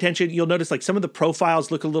really pay attention, you'll notice some of the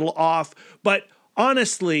profiles look a little off, but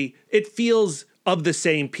honestly, it feels of the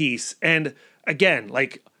same piece. And again,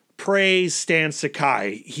 praise Stan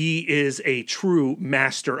Sakai. He is a true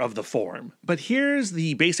master of the form. But here's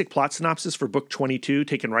the basic plot synopsis for Book 22,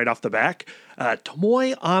 taken right off the back.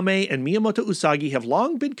 Tomoe, Ame, and Miyamoto Usagi have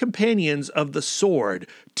long been companions of the sword,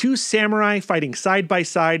 2 samurai fighting side by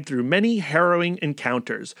side through many harrowing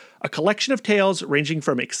encounters. A collection of tales ranging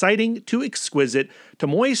from exciting to exquisite,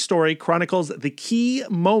 Tomoe's Story chronicles the key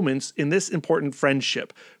moments in this important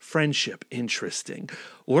friendship. Friendship, interesting.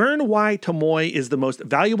 Learn why Tomoe is the most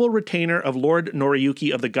valuable retainer of Lord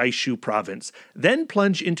Noriyuki of the Gaishu province. Then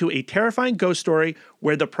plunge into a terrifying ghost story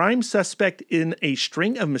where the prime suspect in a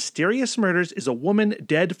string of mysterious murders is a woman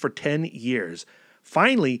dead for 10 years.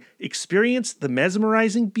 Finally, experience the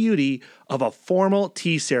mesmerizing beauty of a formal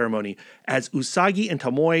tea ceremony as Usagi and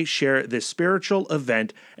Tomoe share this spiritual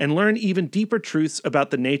event and learn even deeper truths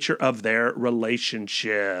about the nature of their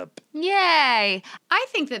relationship. Yay! I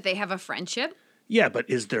think that they have a friendship. Yeah, but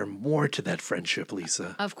is there more to that friendship,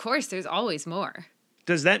 Lisa? Of course, there's always more.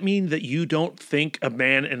 Does that mean that you don't think a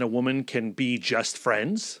man and a woman can be just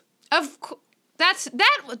friends?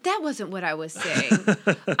 That wasn't what I was saying.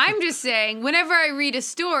 I'm just saying, whenever I read a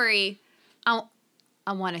story,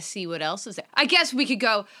 I want to see what else is there. I guess we could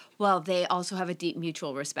go, well, they also have a deep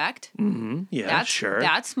mutual respect. Mm-hmm. Yeah, sure.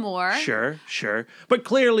 That's more. Sure. But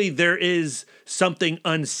clearly there is something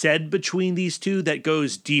unsaid between these two that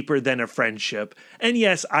goes deeper than a friendship. And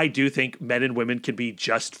yes, I do think men and women can be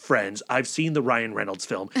just friends. I've seen the Ryan Reynolds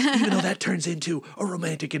film. Even though that turns into a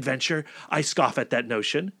romantic adventure, I scoff at that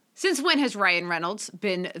notion. Since when has Ryan Reynolds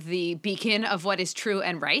been the beacon of what is true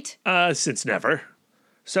and right? Since never.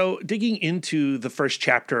 So, digging into the first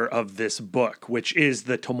chapter of this book, which is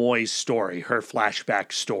the Tomoe story, her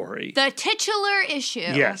flashback story. The titular issue.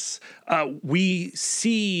 Yes. We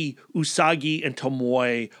see Usagi and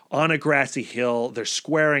Tomoe on a grassy hill. They're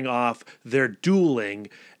squaring off. They're dueling.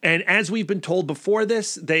 And as we've been told before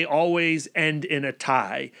this, they always end in a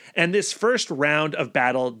tie. And this first round of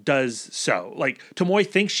battle does so. Like, Tomoe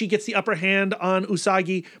thinks she gets the upper hand on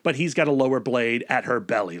Usagi, but he's got a lower blade at her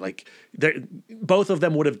belly. Like, both of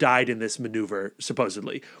them would have died in this maneuver,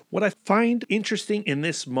 supposedly. What I find interesting in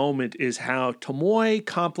this moment is how Tomoe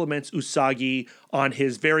compliments Usagi on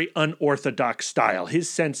his very unorthodox style. His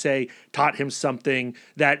sensei taught him something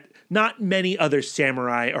that not many other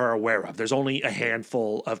samurai are aware of. There's only a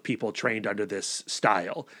handful of people trained under this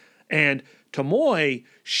style. And Tomoe,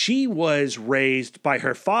 she was raised by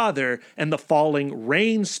her father and the falling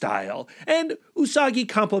rain style, and Usagi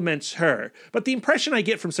compliments her. But the impression I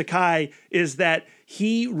get from Sakai is that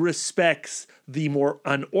he respects the more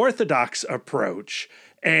unorthodox approach,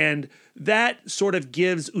 and that sort of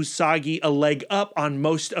gives Usagi a leg up on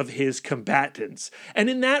most of his combatants. And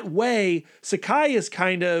in that way, Sakai is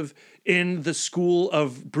kind of in the school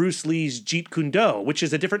of Bruce Lee's Jeet Kune Do, which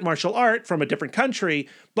is a different martial art from a different country,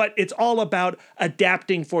 but it's all about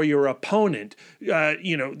adapting for your opponent.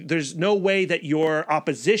 There's no way that your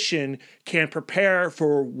opposition can prepare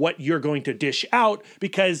for what you're going to dish out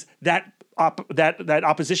because that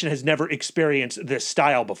opposition has never experienced this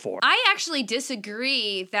style before. I actually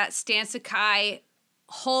disagree that Stan Sakai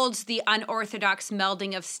holds the unorthodox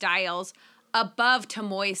melding of styles above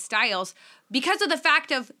Tomoe's styles because of the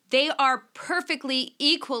fact of they are perfectly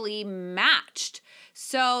equally matched.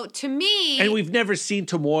 So to me... And we've never seen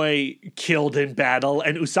Tomoe killed in battle,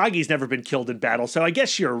 and Usagi's never been killed in battle, so I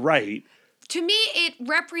guess you're right. To me, it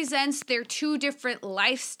represents their two different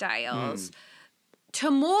lifestyles.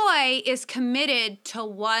 Tomoe is committed to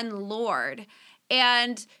one lord,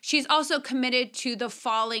 and she's also committed to the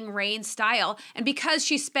falling rain style. And because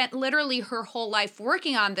she spent literally her whole life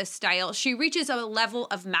working on this style, she reaches a level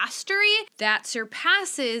of mastery that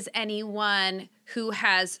surpasses anyone who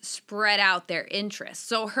has spread out their interests.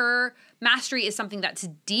 So her mastery is something that's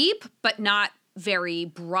deep, but not very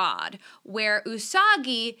broad, where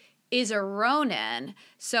Usagi is a Ronin.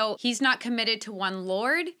 So he's not committed to one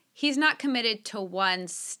lord. He's not committed to one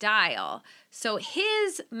style. So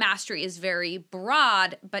his mastery is very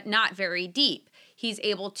broad, but not very deep. He's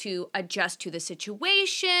able to adjust to the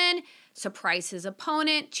situation, surprise his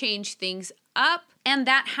opponent, change things up, and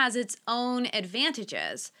that has its own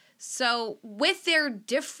advantages. So with their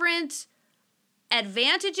different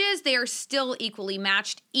advantages, they are still equally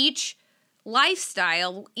matched. Each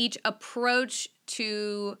lifestyle, each approach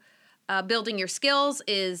to building your skills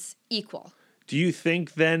is equal. Do you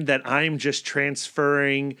think then that I'm just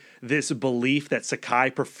transferring this belief that Sakai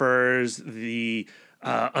prefers the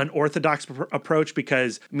unorthodox approach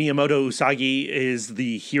because Miyamoto Usagi is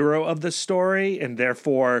the hero of the story and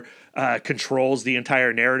therefore controls the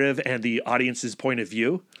entire narrative and the audience's point of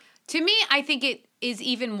view? To me, I think it is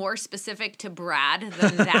even more specific to Brad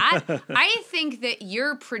than that. I think that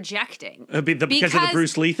you're projecting. Because of the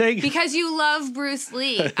Bruce Lee thing? Because you love Bruce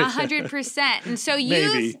Lee, 100%. And so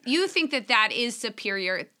you think that is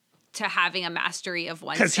superior to having a mastery of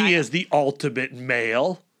one style. Because he is the ultimate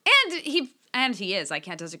male. And he is. I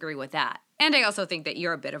can't disagree with that. And I also think that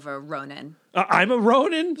you're a bit of a Ronin. I'm a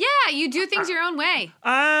Ronin? Yeah, you do things your own way.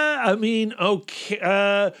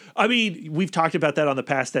 Okay. We've talked about that on the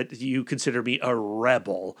past, that you consider me a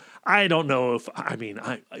rebel. I don't know if,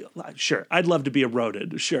 sure, I'd love to be a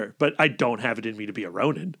Ronin, sure, but I don't have it in me to be a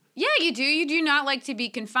Ronin. Yeah, you do. You do not like to be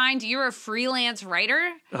confined. You're a freelance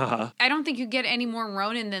writer. Uh-huh. I don't think you get any more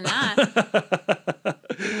Ronin than that.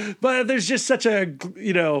 But there's just such a,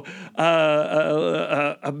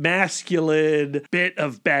 a masculine bit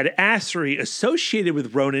of badassery associated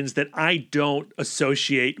with Ronins that I don't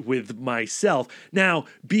associate with myself. Now,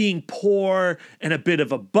 being poor and a bit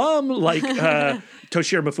of a bum like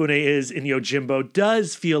Toshiro Mifune is in Yojimbo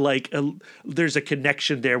does feel like there's a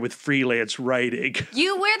connection there with freelance writing.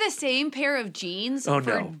 You wear the same pair of jeans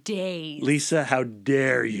for days. Lisa, how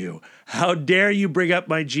dare you? How dare you bring up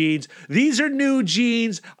my jeans? These are new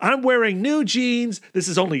jeans. I'm wearing new jeans. This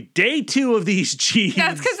is only day 2 of these jeans.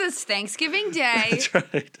 That's because it's Thanksgiving Day. That's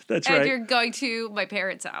right. That's right. And you're going to my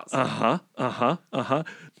parents' house. Not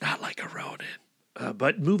like a Ronin.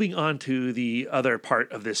 But moving on to the other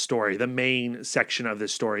part of this story, the main section of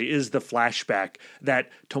this story is the flashback that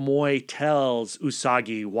Tomoe tells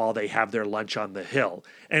Usagi while they have their lunch on the hill.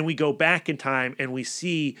 And we go back in time and we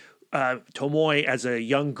see Tomoe as a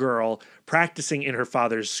young girl practicing in her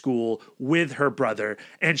father's school with her brother,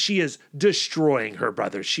 and she is destroying her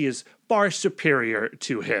brother. She is far superior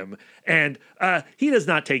to him, and he does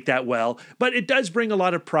not take that well, but it does bring a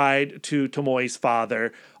lot of pride to Tomoe's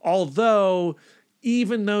father, although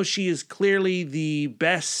even though she is clearly the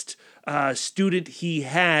best student he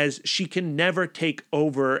has, she can never take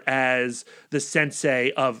over as the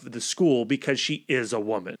sensei of the school because she is a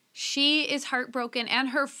woman. She is heartbroken, and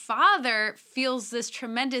her father feels this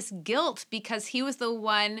tremendous guilt because he was the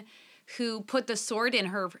one who put the sword in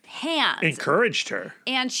her hands. Encouraged her.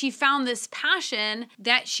 And she found this passion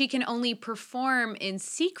that she can only perform in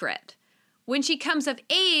secret. When she comes of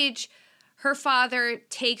age, her father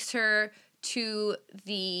takes her to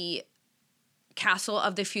the castle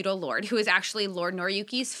of the feudal lord, who is actually Lord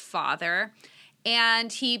Noriyuki's father,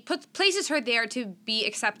 and he places her there to be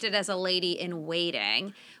accepted as a lady in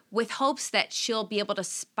waiting, with hopes that she'll be able to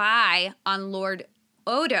spy on Lord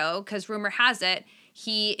Odo, because rumor has it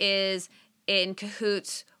he is in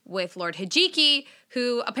cahoots with Lord Hijiki,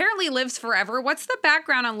 who apparently lives forever. What's the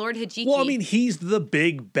background on Lord Hijiki? Well, I mean, he's the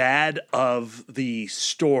big bad of the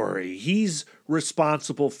story. He's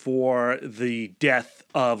responsible for the death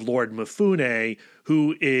of Lord Mifune,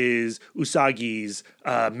 who is Usagi's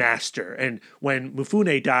master. And when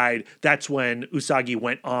Mifune died, that's when Usagi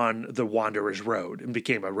went on the Wanderer's Road and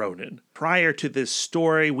became a Ronin. Prior to this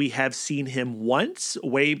story, we have seen him once,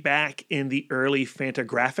 way back in the early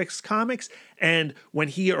Fantagraphics comics. And when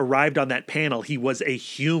he arrived on that panel, he was a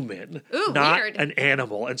human, not weird. An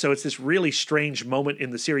animal. And so it's this really strange moment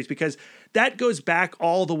in the series because that goes back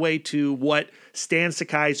all the way to what Stan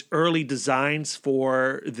Sakai's early designs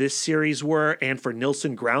for this series were and for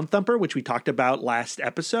Nilsen Groundthumper, which we talked about last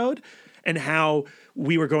episode, and how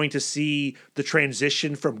we were going to see the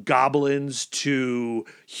transition from goblins to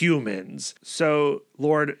humans. So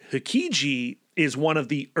Lord Hikiji is one of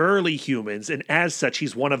the early humans, and as such,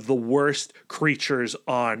 he's one of the worst creatures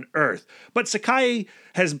on Earth. But Sakai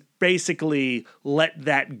has basically let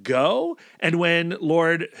that go, and when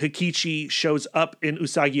Lord Hikichi shows up in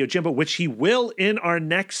Usagi Yojimbo, which he will in our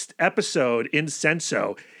next episode in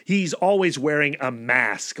Senso, he's always wearing a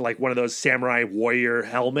mask, like one of those samurai warrior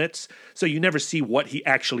helmets, so you never see what he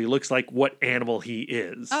actually looks like, what animal he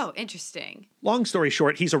is. Oh, interesting. Long story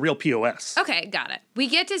short, he's a real POS. Okay, got it. We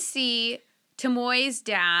get to see Tomoe's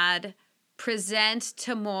dad present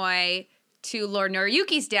Tomoe to Lord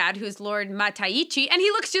Noriyuki's dad, who's Lord Mataichi, and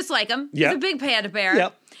he looks just like him. Yep. He's a big panda bear.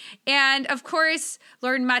 Yep. And, of course,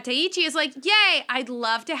 Lord Mataichi is like, yay, I'd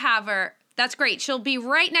love to have her. That's great. She'll be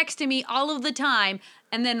right next to me all of the time.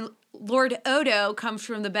 And then Lord Odo comes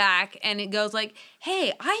from the back and it goes like,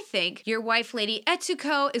 hey, I think your wife, Lady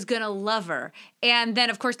Etsuko, is going to love her. And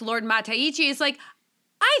then, of course, Lord Mataichi is like,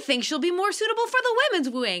 I think she'll be more suitable for the women's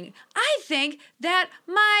wing. I think that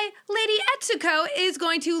my Lady Etsuko is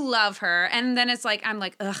going to love her. And then it's like, I'm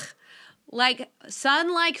like, ugh, like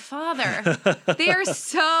son, like father. They are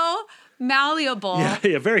so malleable.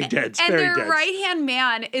 Yeah, very dense. And very their dense. right-hand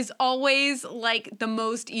man is always like the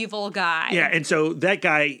most evil guy. Yeah, and so that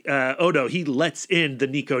guy, Odo, he lets in the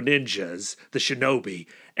Nico ninjas, the shinobi,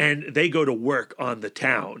 and they go to work on the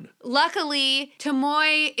town. Luckily,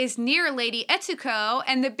 Tomoe is near Lady Etsuko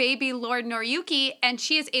and the baby Lord Noriyuki, and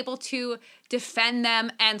she is able to defend them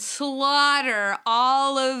and slaughter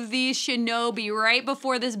all of these shinobi right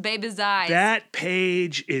before this baby's eyes. That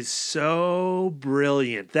page is so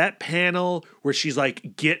brilliant. That panel where she's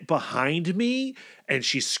like, get behind me, and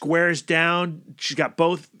she squares down. She's got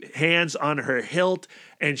both hands on her hilt,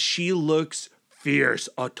 and she looks fierce,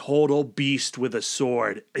 a total beast with a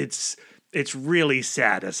sword. It's really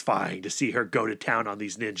satisfying to see her go to town on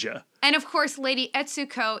these ninja. And of course, Lady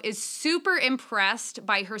Etsuko is super impressed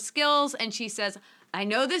by her skills, and she says, I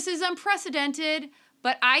know this is unprecedented,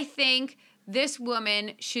 but I think this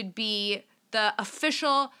woman should be the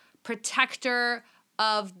official protector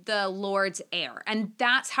of the Lord's heir. And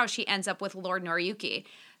that's how she ends up with Lord Noriyuki.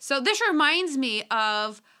 So this reminds me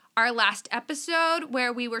of our last episode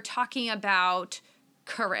where we were talking about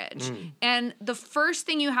courage. And the first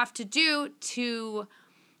thing you have to do to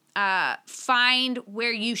find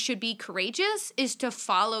where you should be courageous is to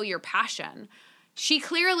follow your passion.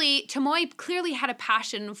 Tomoe clearly had a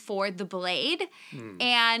passion for the blade.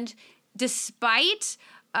 And despite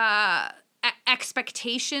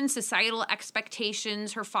expectations, societal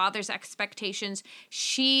expectations, her father's expectations,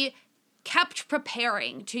 she kept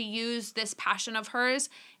preparing to use this passion of hers,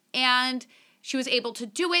 and she was able to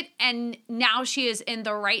do it, and now she is in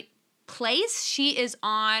the right place. She is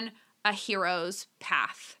on a hero's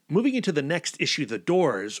path. Moving into the next issue, The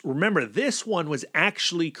Doors, remember this one was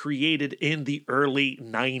actually created in the early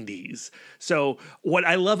 90s. So what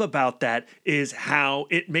I love about that is how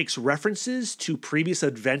it makes references to previous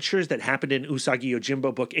adventures that happened in Usagi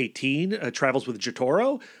Yojimbo Book 18, Travels with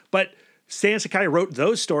Jotaro, but Stan Sakai wrote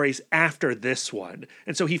those stories after this one.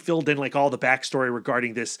 And so he filled in like all the backstory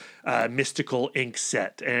regarding this mystical ink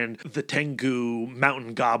set and the Tengu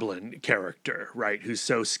mountain goblin character, right? Who's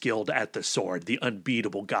so skilled at the sword, the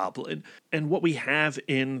unbeatable goblin. And what we have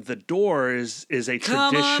in The Doors is a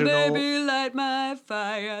traditional... Come on, baby, light my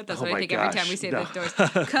fire. That's what I think every time we say The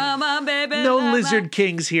Doors. Come on, baby, no Lizard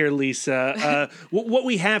Kings here, Lisa. What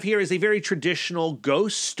we have here is a very traditional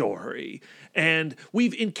ghost story. And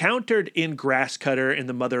we've encountered in Grasscutter in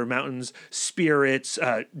the Mother Mountains spirits,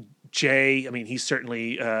 Jay, I mean, he's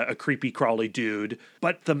certainly a creepy, crawly dude.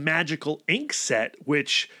 But the magical ink set,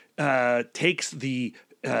 which takes the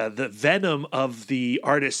venom of the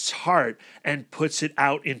artist's heart and puts it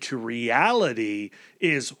out into reality,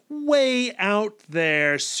 is way out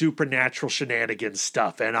there supernatural shenanigans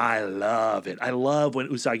stuff. And I love it. I love when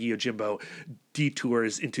Usagi Yojimbo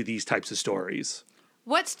detours into these types of stories.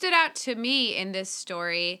 What stood out to me in this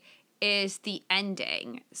story is the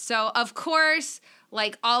ending. So, of course,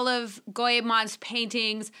 like all of Goemon's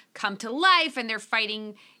paintings come to life and they're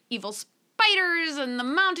fighting evil spiders and the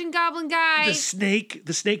mountain goblin guy. The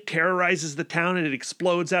snake terrorizes the town and it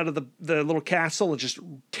explodes out of the little castle and just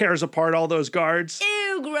tears apart all those guards.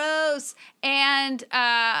 Ew, gross. And,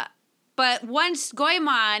 but once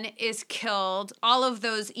Goemon is killed, all of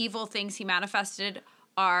those evil things he manifested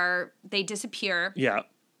they disappear. Yeah.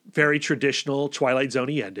 Very traditional Twilight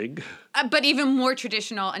Zone-y ending. But even more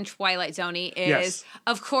traditional and Twilight Zone-y is,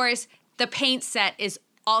 of course, the paint set is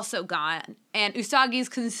also gone. And Usagi's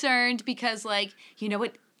concerned because,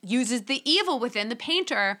 it uses the evil within the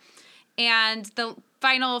painter. And the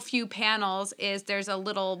final few panels is there's a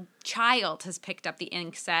little child has picked up the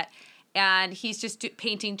ink set. And he's just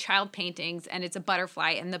painting child paintings, and it's a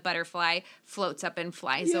butterfly, and the butterfly floats up and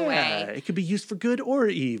flies away. It could be used for good or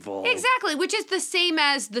evil. Exactly, which is the same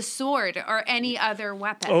as the sword or any other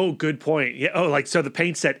weapon. Oh, good point. Yeah. Oh, so the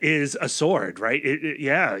paint set is a sword, right?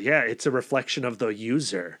 Yeah. It's a reflection of the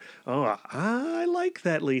user. Oh, I like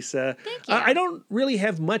that, Lisa. Thank you. I don't really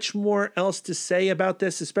have much more else to say about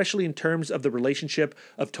this, especially in terms of the relationship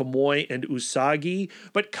of Tomoe and Usagi.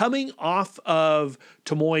 But coming off of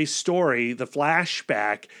Tomoe's story, the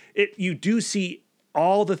flashback, you do see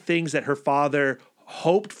all the things that her father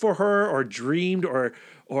hoped for her or dreamed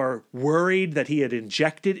or worried that he had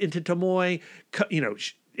injected into Tomoe.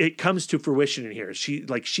 It comes to fruition in here.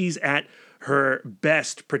 She's at her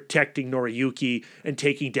best protecting Noriyuki and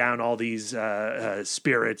taking down all these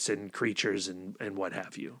spirits and creatures and what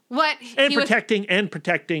have you. Protecting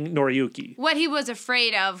Noriyuki. What he was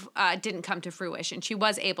afraid of didn't come to fruition. She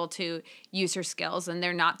was able to use her skills, and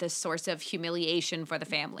they're not this source of humiliation for the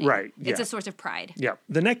family. Right. It's a source of pride. Yeah.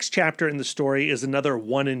 The next chapter in the story is another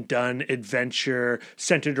one-and-done adventure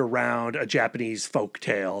centered around a Japanese folk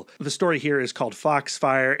tale. The story here is called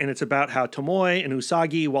Foxfire, and it's about how Tomoe and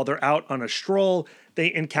Usagi, while they're out on a stroll,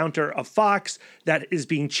 they encounter a fox that is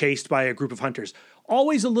being chased by a group of hunters.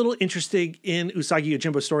 Always a little interesting in Usagi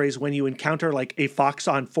Yojimbo stories when you encounter like a fox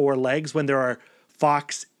on four legs, when there are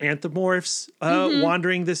fox anthropomorphs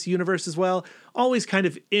wandering this universe as well. Always kind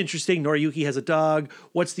of interesting. Noriyuki has a dog.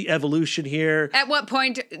 What's the evolution here? At what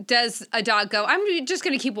point does a dog go, I'm just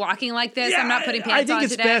going to keep walking like this? I'm not putting pants on today. I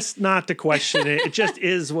think it's best not to question it. It just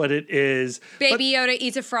is what it is. Baby Yoda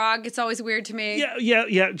eats a frog. It's always weird to me.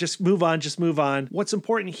 Yeah. Just move on. What's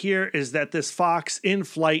important here is that this fox in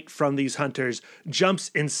flight from these hunters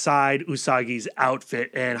jumps inside Usagi's outfit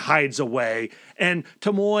and hides away. And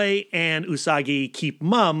Tomoe and Usagi keep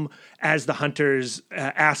mum come as the hunters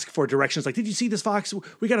ask for directions. Like, did you see this fox?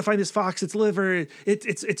 We got to find this fox. Its liver.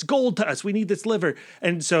 It's gold to us. We need this liver.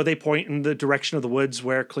 And so they point in the direction of the woods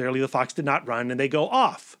where clearly the fox did not run, and they go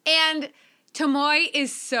off. And Tomoe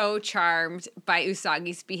is so charmed by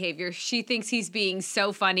Usagi's behavior. She thinks he's being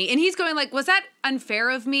so funny. And he's going like, was that unfair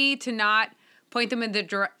of me to not point them in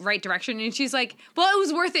the right direction? And she's like, well, it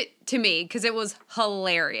was worth it to me because it was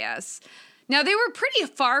hilarious. Now, they were pretty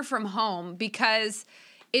far from home because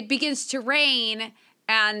it begins to rain.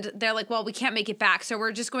 And they're like, well, we can't make it back, so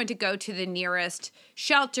we're just going to go to the nearest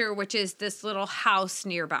shelter, which is this little house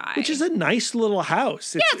nearby. Which is a nice little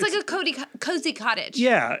house. It's like a cozy cottage.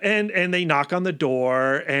 Yeah, and they knock on the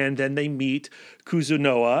door, and then they meet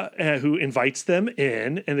Kuzunoa, who invites them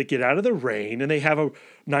in, and they get out of the rain, and they have a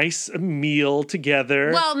nice meal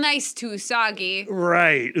together. Well, nice to Usagi.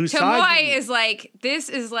 Right. Tomoe is like, this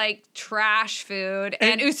is like trash food.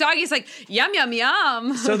 And Usagi's like, yum, yum,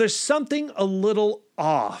 yum. So there's something a little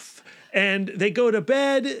off. And they go to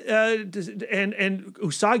bed, and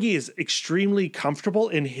Usagi is extremely comfortable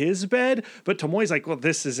in his bed, but Tomoe's like, well,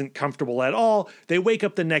 this isn't comfortable at all. They wake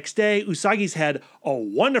up the next day. Usagi's had a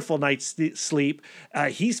wonderful night's sleep.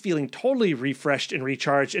 He's feeling totally refreshed and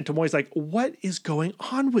recharged, and Tomoe's like, what is going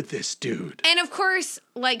on with this dude? And of course,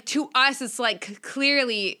 like, to us, it's like,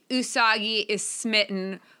 clearly Usagi is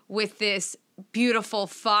smitten with this beautiful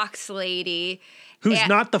fox lady. Who's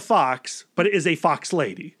not the fox, but is a fox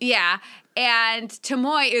lady. Yeah. And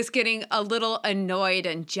Tomoe is getting a little annoyed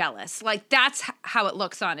and jealous. Like, that's how it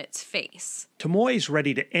looks on its face. Tomoe's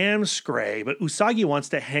ready to amscray, but Usagi wants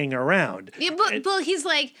to hang around. Yeah, but he's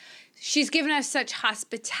like, she's given us such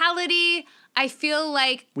hospitality. I feel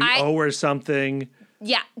like we owe her something.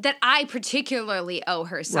 Yeah, that I particularly owe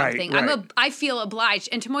her something. Right. I feel obliged.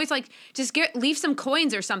 And Tomoe's like, just leave some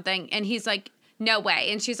coins or something. And he's like, no way.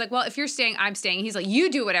 And she's like, well, if you're staying, I'm staying. He's like, you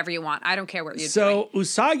do whatever you want. I don't care what you're doing. So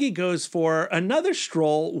Usagi goes for another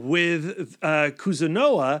stroll with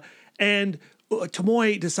Kuzunoa, and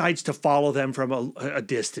Tomoe decides to follow them from a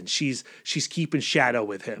distance. She's keeping shadow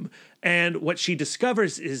with him. And what she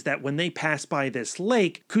discovers is that when they pass by this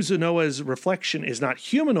lake, Kuzunoa's reflection is not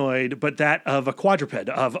humanoid, but that of a quadruped,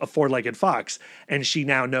 of a four-legged fox. And she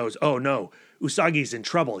now knows, oh no, Usagi's in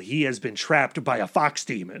trouble. He has been trapped by a fox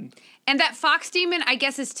demon. And that fox demon, I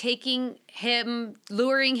guess, is taking him,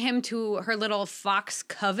 luring him to her little fox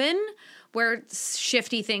coven, where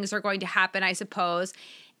shifty things are going to happen, I suppose.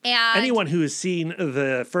 And anyone who has seen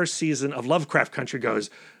the first season of Lovecraft Country goes,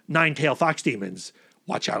 nine-tailed fox demons,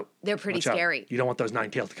 watch out. They're pretty scary. You don't want those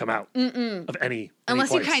nine-tailed to come out of any Unless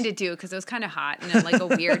place. You kind of do, because it was kind of hot in like a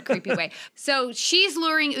weird, creepy way. So she's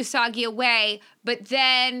luring Usagi away, but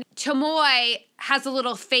then Tomoe has a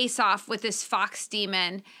little face-off with this fox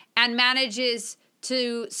demon and manages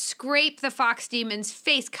to scrape the fox demon's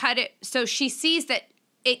face, cut it so she sees that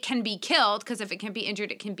it can be killed, because if it can be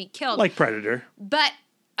injured, it can be killed. Like Predator. But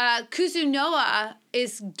Kuzunoa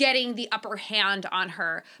is getting the upper hand on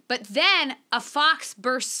her. But then a fox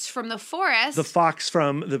bursts from the forest. The fox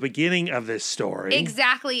from the beginning of this story.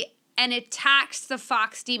 Exactly. And attacks the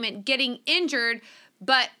fox demon, getting injured,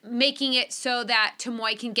 but making it so that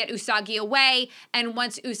Tomoe can get Usagi away. And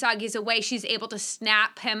once Usagi's away, she's able to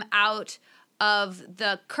snap him out of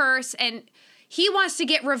the curse. And he wants to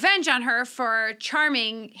get revenge on her for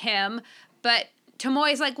charming him, but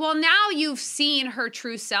Tomoe's like, well, now you've seen her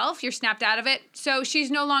true self. You're snapped out of it. So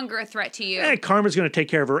she's no longer a threat to you. Karma's going to take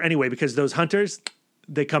care of her anyway, because those hunters,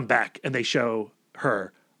 they come back and they show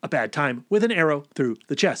her a bad time with an arrow through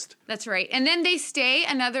the chest. That's right. And then they stay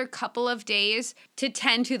another couple of days to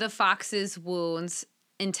tend to the fox's wounds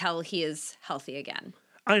until he is healthy again.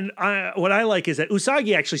 And what I like is that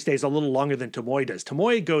Usagi actually stays a little longer than Tomoe does.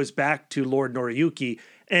 Tomoe goes back to Lord Noriyuki,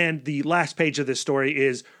 and the last page of this story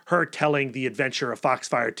is her telling the adventure of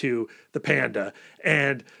Foxfire to the panda.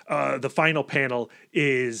 And the final panel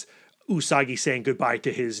is Usagi saying goodbye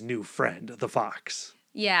to his new friend, the fox.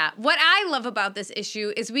 Yeah. What I love about this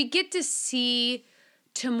issue is we get to see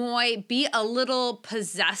Tomoe be a little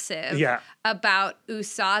possessive about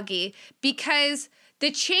Usagi, because the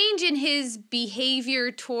change in his behavior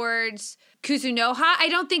towards Kuzunoha, I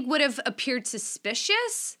don't think would have appeared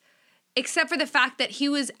suspicious, except for the fact that he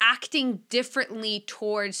was acting differently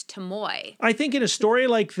towards Tomoe. I think in a story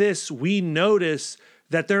like this, we notice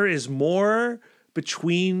that there is more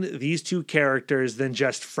between these two characters than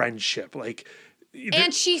just friendship.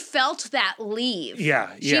 And she felt that leave.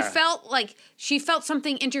 Yeah. She felt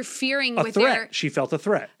something interfering with She felt a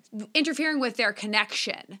threat. Interfering with their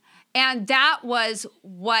connection. And that was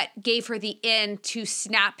what gave her the in to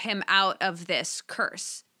snap him out of this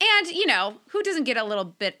curse. And, you know, who doesn't get a little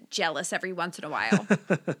bit jealous every once in a while?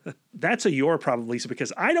 That's a your problem, Lisa,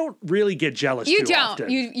 because I don't really get jealous too often.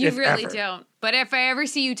 You really ever. don't. But if I ever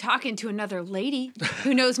see you talking to another lady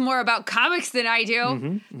who knows more about comics than I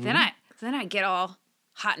do, then I get all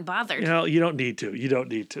hot and bothered. You know, you don't need to. You don't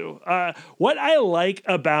need to. What I like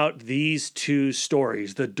about these two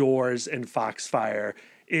stories, The Doors and Foxfire,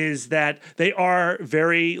 is that they are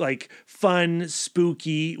very like fun,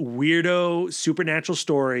 spooky, weirdo, supernatural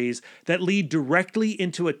stories that lead directly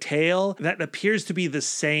into a tale that appears to be the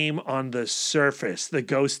same on the surface, The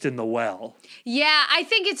Ghost in the Well. Yeah, I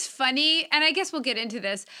think it's funny, and I guess we'll get into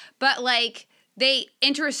this, but like they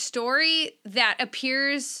enter a story that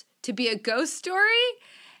appears to be a ghost story,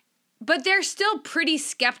 but they're still pretty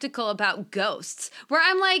skeptical about ghosts. Where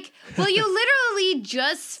I'm like, well, you literally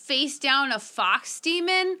just face down a fox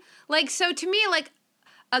demon. Like, so to me, like,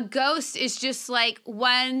 a ghost is just like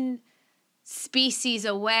one species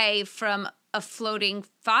away from a floating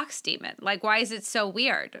fox demon. Like, why is it so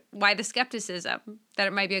weird? Why the skepticism that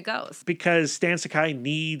it might be a ghost? Because Stan Sakai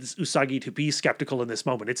needs Usagi to be skeptical in this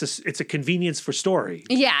moment. It's a convenience for story.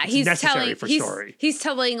 Yeah, it's necessary for story. He's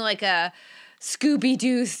telling like a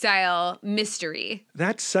Scooby-Doo style mystery.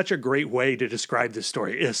 That's such a great way to describe this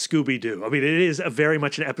story, a Scooby-Doo. I mean, it is very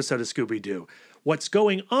much an episode of Scooby-Doo. What's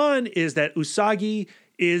going on is that Usagi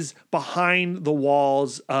is behind the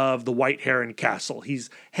walls of the White Heron Castle.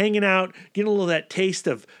 He's hanging out, getting a little of that taste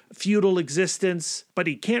of feudal existence, but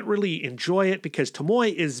he can't really enjoy it because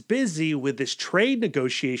Tomoe is busy with this trade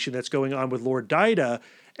negotiation that's going on with Lord Daida,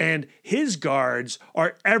 and his guards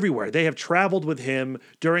are everywhere. They have traveled with him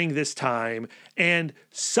during this time, and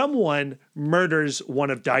someone murders one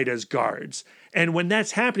of Daida's guards. And when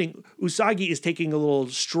that's happening, Usagi is taking a little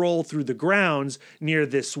stroll through the grounds near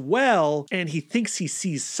this well, and he thinks he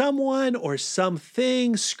sees someone or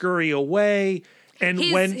something scurry away. And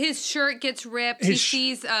his shirt gets ripped, he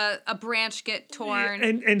sees a branch get torn.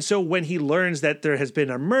 And so when he learns that there has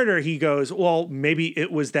been a murder, he goes, well, maybe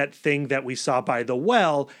it was that thing that we saw by the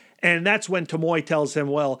well. And that's when Tomoe tells him,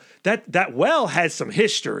 well, that well has some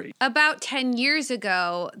history. About 10 years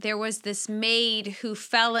ago, there was this maid who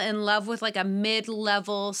fell in love with like a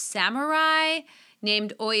mid-level samurai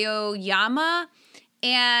named Oyoyama.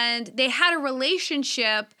 And they had a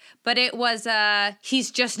relationship, but it was a he's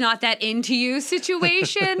just not that into you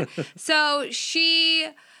situation. So she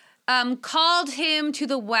called him to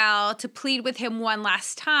the well to plead with him one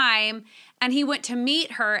last time, and he went to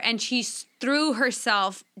meet her, and she threw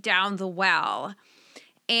herself down the well.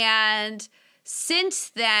 And since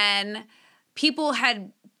then, people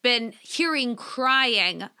had been hearing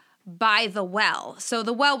crying by the well. So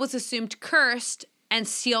the well was assumed cursed and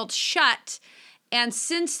sealed shut. And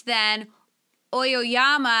since then,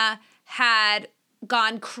 Oyoyama had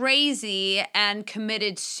gone crazy and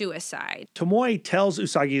committed suicide. Tomoe tells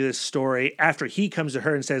Usagi this story after he comes to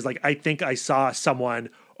her and says, like, I think I saw someone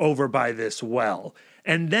over by this well.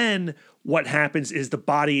 And then what happens is the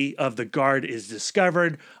body of the guard is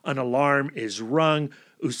discovered, an alarm is rung,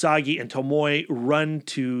 Usagi and Tomoe run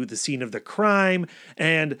to the scene of the crime,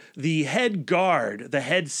 and the head guard, the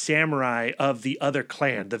head samurai of the other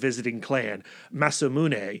clan, the visiting clan,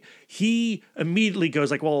 Masamune, he immediately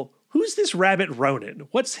goes like, well, who's this rabbit Ronin?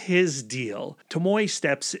 What's his deal? Tomoe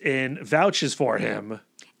steps in, vouches for him.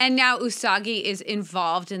 And now Usagi is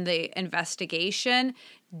involved in the investigation,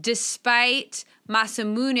 despite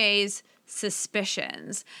Masamune's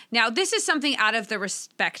suspicions. Now, this is something out of the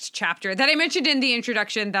respect chapter that I mentioned in the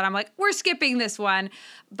introduction that I'm like, we're skipping this one.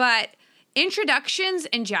 But introductions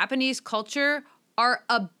in Japanese culture are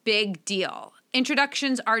a big deal.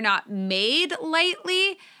 Introductions are not made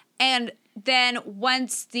lightly. And then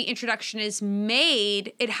once the introduction is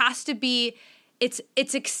made, it has to be,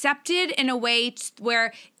 it's accepted in a way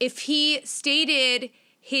where if he stated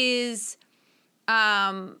his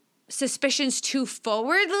suspicions too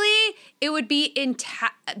forwardly, it would be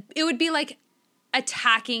like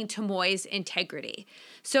attacking Tomoe's integrity.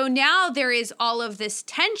 So now there is all of this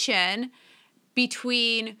tension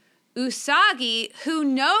between Usagi, who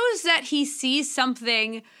knows that he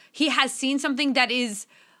has seen something that is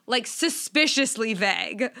like suspiciously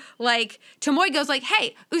vague. Like Tomoe goes like,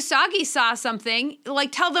 hey, Usagi saw something,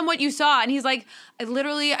 like tell them what you saw. And he's like,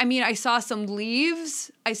 I saw some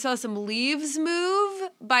leaves. I saw some leaves move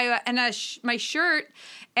by my shirt.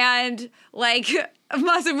 And like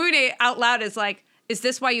Masamune out loud is like, is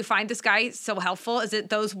this why you find this guy so helpful? Is it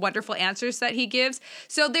those wonderful answers that he gives?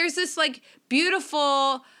 So there's this like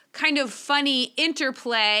beautiful kind of funny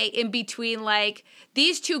interplay in between like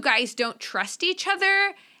these two guys don't trust each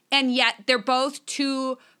other, and yet they're both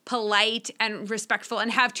two polite and respectful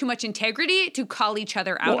and have too much integrity to call each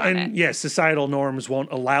other out on it. Yes, societal norms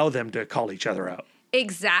won't allow them to call each other out.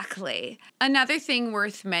 Exactly. Another thing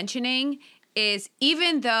worth mentioning is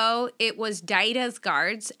even though it was Daida's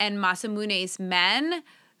guards and Masamune's men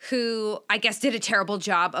who I guess did a terrible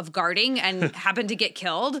job of guarding and happened to get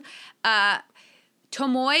killed,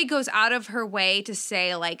 Tomoe goes out of her way to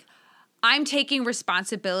say, like, I'm taking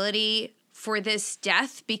responsibility for this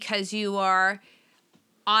death because you are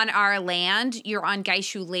on our land, you're on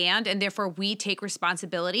Gaishu land, and therefore we take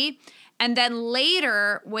responsibility. And then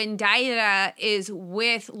later, when Daida is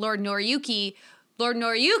with Lord Noriyuki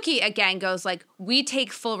again goes like, we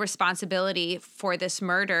take full responsibility for this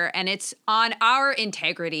murder, and it's on our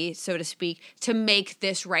integrity, so to speak, to make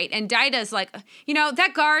this right. And Daida's like,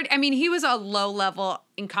 that guard, I mean, he was a low-level,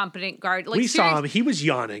 incompetent guard. Like, we saw him. He was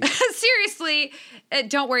yawning. Seriously,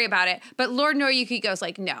 don't worry about it. But Lord Noriyuki goes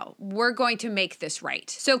like, no, we're going to make this right.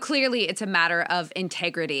 So clearly it's a matter of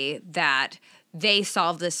integrity that they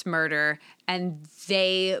solve this murder and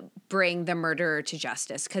they bring the murderer to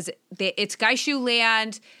justice because it's Gaishu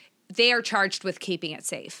land. They are charged with keeping it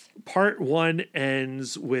safe. Part 1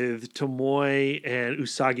 ends with Tomoe and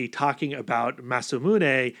Usagi talking about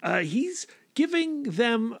Masamune. He's giving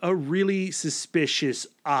them a really suspicious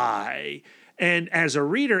eye. And as a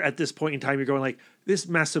reader at this point in time, you're going like, this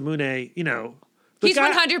Masamune, he's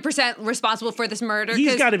 100% responsible for this murder.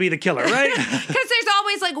 He's got to be the killer, right? Because there's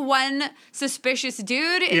always like one suspicious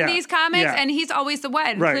dude in these comics, and he's always the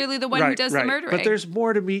one. Right, clearly the one who does the murdering. But there's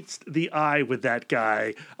more to meet the eye with that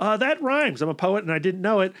guy. That rhymes. I'm a poet and I didn't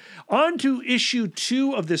know it. On to issue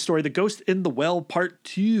 2 of this story, The Ghost in the Well, Part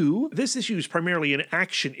 2. This issue is primarily an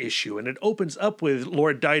action issue, and it opens up with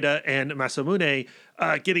Lord Daida and Masamune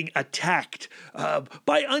getting attacked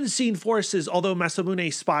by unseen forces, although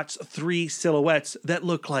Masamune spots 3 silhouettes that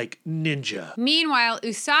look like ninja. Meanwhile,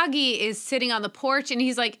 Usagi is sitting on the porch and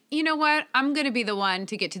he's like, you know what? I'm going to be the one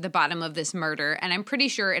to get to the bottom of this murder, and I'm pretty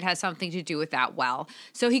sure it has something to do with that well.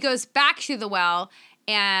 So he goes back to the well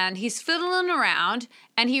and he's fiddling around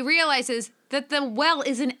and he realizes that the well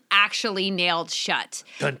isn't actually nailed shut.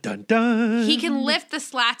 Dun, dun, dun. He can lift the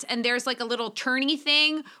slats and there's like a little turny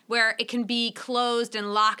thing where it can be closed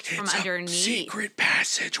and locked from underneath. It's a secret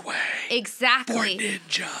passageway. Exactly. For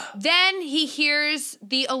ninja. Then he hears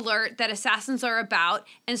the alert that assassins are about,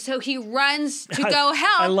 and so he runs to go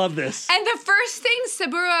help. I love this. And the first thing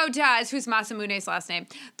Saburo does, who's Masamune's last name,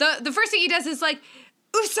 the first thing he does is like,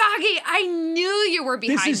 Usagi, I knew you were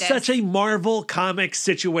behind this. This is such a Marvel Comics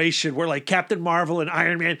situation where like Captain Marvel and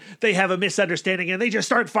Iron Man, they have a misunderstanding and they just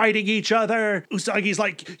start fighting each other. Usagi's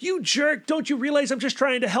like, you jerk, don't you realize I'm just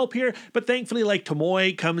trying to help here? But thankfully like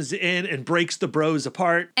Tomoe comes in and breaks the bros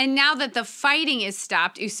apart. And now that the fighting is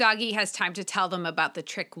stopped, Usagi has time to tell them about the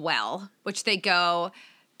trick well, which they go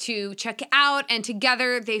to check out, and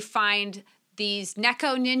together they find these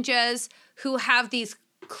Neko ninjas who have these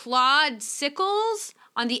clawed sickles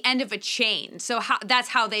on the end of a chain. So that's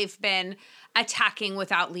how they've been attacking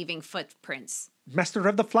without leaving footprints. Master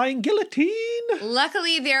of the Flying Guillotine.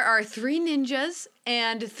 Luckily, there are 3 ninjas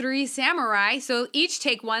and 3 samurai, so each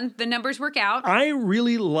take one. The numbers work out. I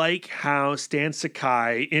really like how Stan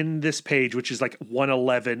Sakai in this page, which is like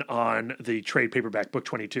 111 on the trade paperback, book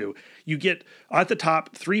 22, you get at the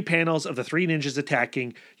top 3 panels of the 3 ninjas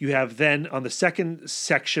attacking. You have then on the second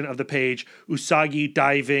section of the page, Usagi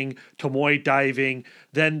diving, Tomoe diving.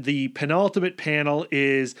 Then the penultimate panel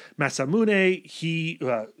is Masamune. He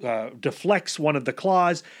deflects one of the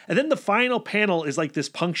claws. And then the final panel is like this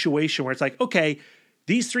punctuation where it's like, okay,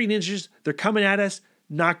 these 3 ninjas, they're coming at us.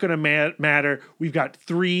 Not going to matter. We've got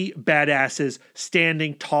 3 badasses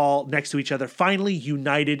standing tall next to each other, finally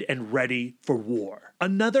united and ready for war.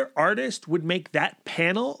 Another artist would make that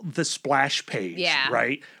panel the splash page,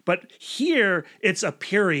 right? But here, it's a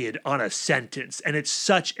period on a sentence, and it's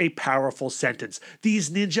such a powerful sentence. These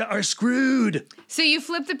ninja are screwed. So you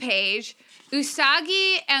flip the page.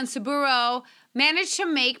 Usagi and Saburo manage to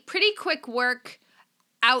make pretty quick work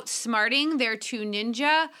outsmarting their 2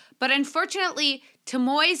 ninja, but unfortunately,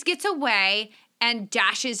 Tomoe's gets away and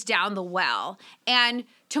dashes down the well. And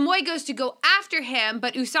Tomoe goes to go after him,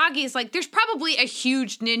 but Usagi is like, there's probably a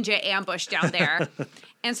huge ninja ambush down there.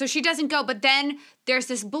 And so she doesn't go, but then there's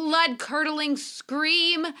this blood-curdling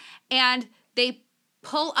scream, and they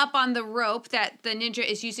pull up on the rope that the ninja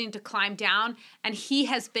is using to climb down, and he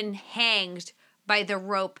has been hanged by the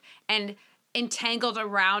rope. And entangled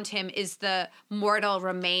around him is the mortal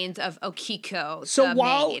remains of Okiko, So the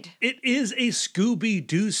while maid. it is a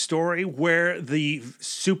Scooby-Doo story where the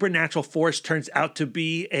supernatural force turns out to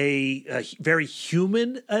be a very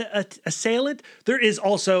human assailant, there is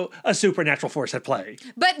also a supernatural force at play.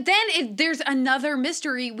 But then there's another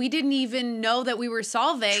mystery we didn't even know that we were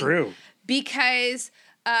solving. True. Because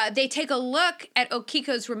they take a look at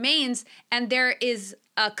Okiko's remains and there is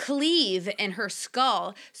a cleave in her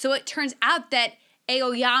skull. So it turns out that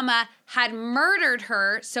Aoyama had murdered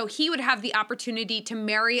her so he would have the opportunity to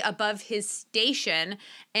marry above his station.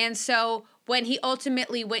 And so when he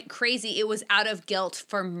ultimately went crazy, it was out of guilt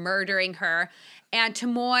for murdering her. And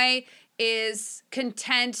Tomoe is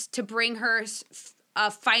content to bring her a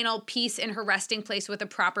final piece in her resting place with a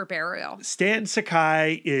proper burial. Stan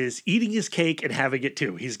Sakai is eating his cake and having it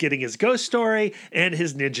too. He's getting his ghost story and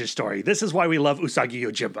his ninja story. This is why we love Usagi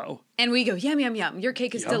Yojimbo. And we go, yum, yum, yum. Your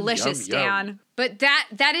cake is Yum, delicious, yum, Stan. yum. But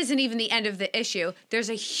that isn't even the end of the issue. There's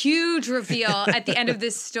a huge reveal at the end of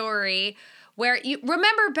this story where you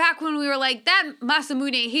remember back when we were like, that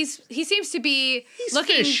Masamune, he seems to be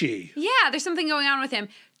looking fishy. Yeah, there's something going on with him.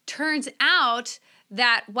 Turns out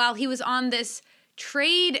that while he was on this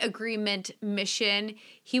trade agreement mission,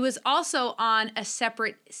 he was also on a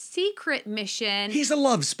separate secret mission. He's a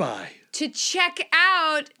love spy. To check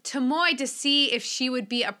out Tomoe to see if she would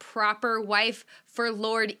be a proper wife for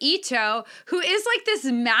Lord Ito, who is like this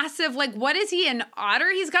massive, like, what is he, an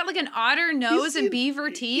otter? He's got like an otter nose and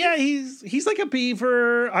beaver teeth. Yeah, he's like a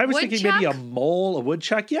beaver. I was thinking maybe a mole, a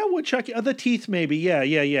woodchuck. Yeah, woodchuck. The teeth maybe.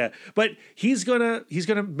 Yeah. But he's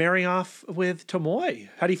gonna marry off with Tomoe.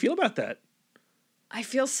 How do you feel about that? I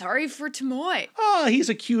feel sorry for Tomoe. Oh, he's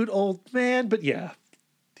a cute old man, but yeah,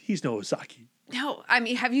 he's no Usagi. No, I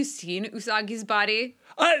mean, have you seen Usagi's body?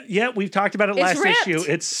 Yeah, we've talked about it last ripped. issue.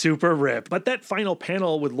 It's super ripped. But that final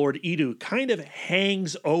panel with Lord Ito kind of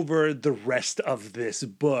hangs over the rest of this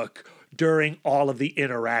book during all of the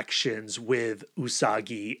interactions with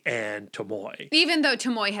Usagi and Tomoe. Even though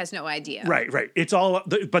Tomoe has no idea. Right. It's all,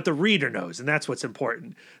 but the reader knows, and that's what's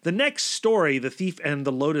important. The next story, The Thief and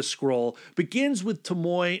the Lotus Scroll, begins with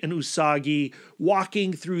Tomoe and Usagi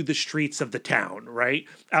walking through the streets of the town, right?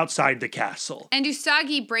 Outside the castle. And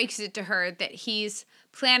Usagi breaks it to her that he's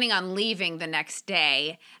planning on leaving the next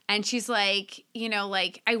day. And she's like,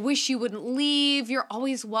 I wish you wouldn't leave. You're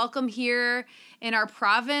always welcome here in our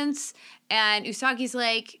province. And Usagi's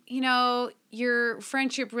like, your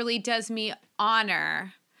friendship really does me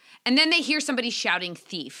honor. And then they hear somebody shouting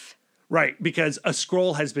thief. Right, because a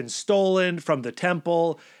scroll has been stolen from the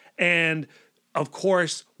temple. And of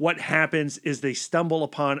course, what happens is they stumble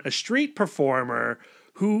upon a street performer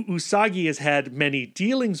who Usagi has had many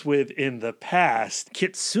dealings with in the past,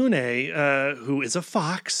 Kitsune, who is a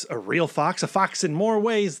fox, a real fox, a fox in more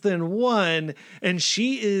ways than one, and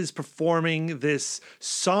she is performing this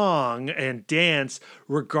song and dance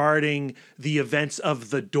regarding the events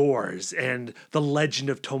of the Doors and the legend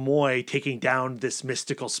of Tomoe taking down this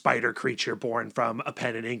mystical spider creature born from a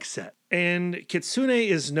pen and ink set. And Kitsune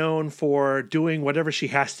is known for doing whatever she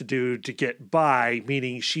has to do to get by,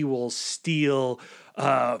 meaning she will steal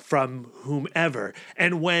from whomever.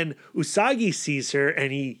 And when Usagi sees her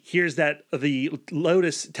and he hears that the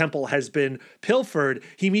Lotus Temple has been pilfered,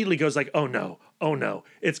 he immediately goes like, oh no,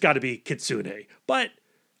 it's got to be Kitsune. But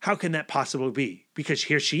how can that possibly be? Because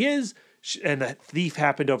here she is, and the thief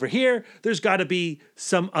happened over here. There's got to be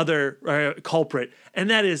some other culprit,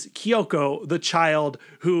 and that is Kyoko, the child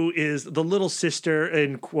who is the little sister,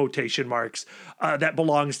 in quotation marks, that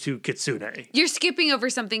belongs to Kitsune. You're skipping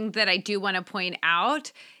over something that I do want to point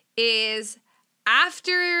out is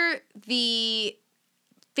after the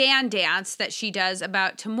fan dance that she does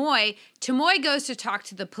about Tomoe goes to talk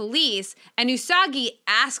to the police, and Usagi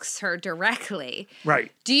asks her directly,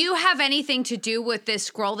 right, do you have anything to do with this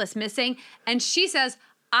scroll that's missing? And she says,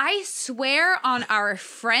 I swear on our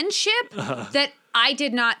friendship that I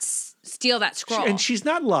did not steal that scroll. And she's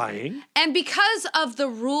not lying. And because of the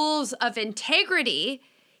rules of integrity,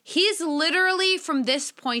 he's literally from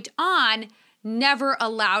this point on never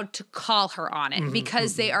allowed to call her on it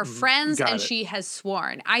because they are friends and she has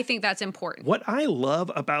sworn. I think that's important. What I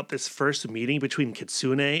love about this first meeting between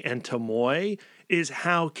Kitsune and Tomoe is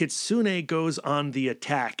how Kitsune goes on the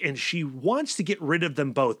attack, and she wants to get rid of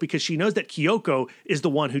them both because she knows that Kyoko is the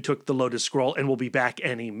one who took the Lotus Scroll and will be back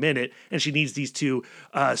any minute, and she needs these two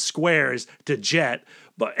squares to jet.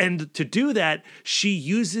 And to do that, she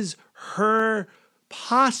uses her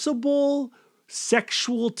possible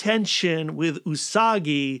sexual tension with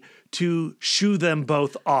Usagi to shoo them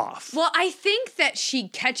both off. Well, I think that she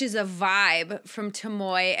catches a vibe from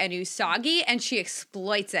Tomoe and Usagi, and she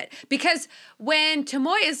exploits it. Because when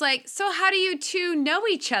Tomoe is like, so how do you two know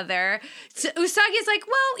each other? So Usagi's like,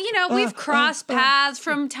 well, we've crossed paths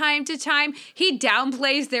from time to time. He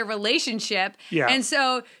downplays their relationship. Yeah. And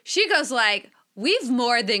so she goes like, we've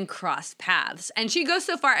more than crossed paths. And she goes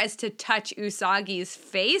so far as to touch Usagi's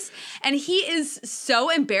face. And he is so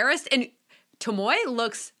embarrassed. And Tomoe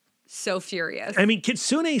looks so furious. I mean,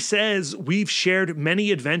 Kitsune says we've shared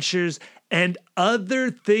many adventures and other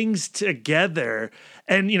things together.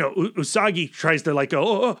 And, Usagi tries to like,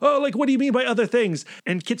 like, what do you mean by other things?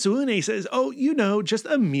 And Kitsune says, just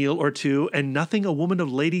a meal or two and nothing a woman of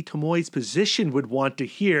Lady Tomoe's position would want to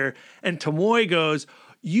hear. And Tomoe goes,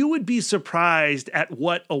 you would be surprised at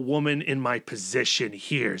what a woman in my position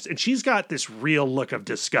hears. And she's got this real look of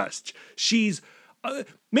disgust. She's,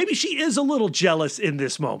 maybe she is a little jealous in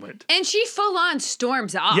this moment. And she full on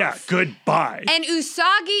storms off. Yeah, goodbye. And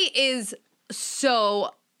Usagi is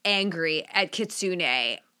so angry at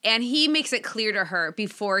Kitsune. And he makes it clear to her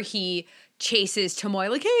before he chases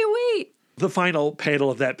Tomoe, like, hey, wait. The final panel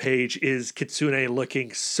of that page is Kitsune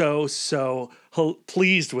looking so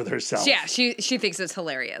pleased with herself. Yeah, she thinks it's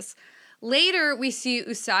hilarious. Later, we see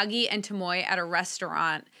Usagi and Tomoe at a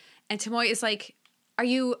restaurant, and Tomoe is like, Are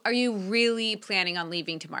you really planning on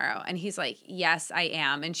leaving tomorrow? And he's like, yes, I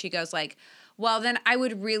am. And she goes like, well, then I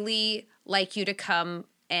would really like you to come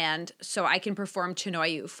and so I can perform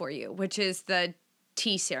Chinoyu for you, which is the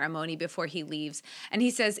tea ceremony before he leaves. And he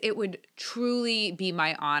says, it would truly be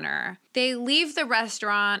my honor. They leave the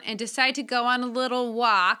restaurant and decide to go on a little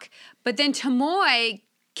walk, but then Tomoe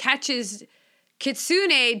catches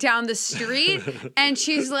Kitsune down the street and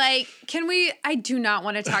she's like, I do not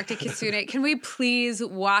want to talk to Kitsune. Can we please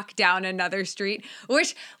walk down another street?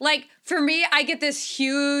 Which, like, for me, I get this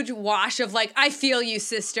huge wash of like, I feel you,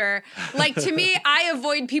 sister. Like, to me, I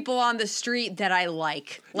avoid people on the street that I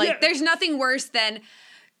like. Like, there's nothing worse than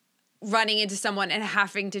running into someone and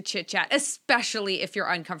having to chit chat, especially if you're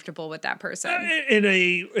uncomfortable with that person. In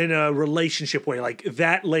a relationship way, like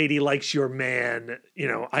that lady likes your man,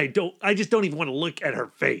 I just don't even want to look at her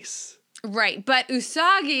face. Right. But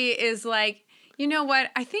Usagi is like, you know what?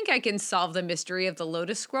 I think I can solve the mystery of the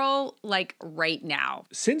Lotus Scroll, like, right now.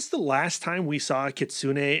 Since the last time we saw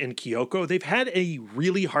Kitsune and Kyoko, they've had a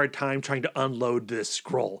really hard time trying to unload this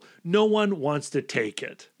scroll. No one wants to take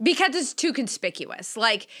it. Because it's too conspicuous.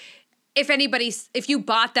 Like, if you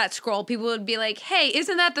bought that scroll, people would be like, hey,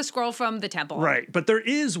 isn't that the scroll from the temple? Right. But there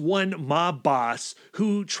is one mob boss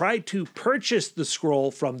who tried to purchase the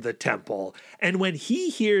scroll from the temple. And when he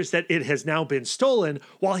hears that it has now been stolen,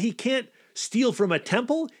 while he can't steal from a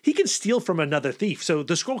temple, he can steal from another thief. So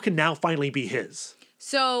the scroll can now finally be his.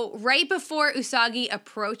 So right before Usagi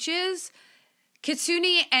approaches,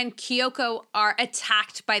 Kitsune and Kyoko are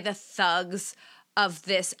attacked by the thugs of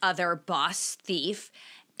this other boss thief.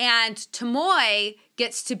 And Tomoe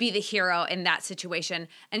gets to be the hero in that situation.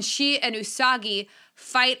 And she and Usagi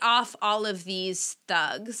fight off all of these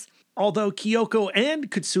thugs. Although Kyoko and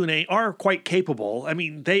Kitsune are quite capable. I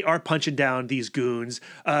mean, they are punching down these goons.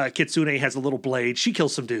 Kitsune has a little blade. She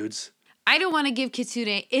kills some dudes. I don't want to give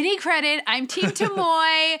Kitsune any credit. I'm Team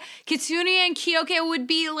Tomoe. Kitsune and Kyoko would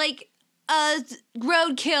be like a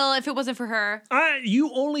roadkill if it wasn't for her.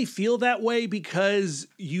 You only feel that way because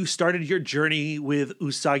you started your journey with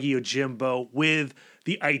Usagi Yojimbo with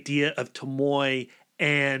the idea of Tomoe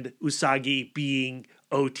and Usagi being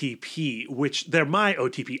OTP, which they're my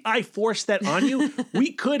OTP. I forced that on you.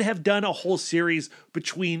 We could have done a whole series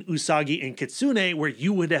between Usagi and Kitsune where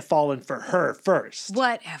you would have fallen for her first.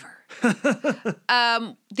 Whatever.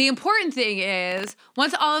 The important thing is,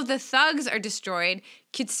 once all of the thugs are destroyed,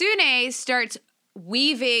 Kitsune starts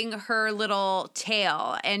weaving her little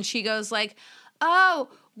tail, and she goes like, oh,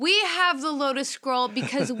 we have the Lotus Scroll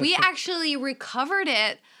because we actually recovered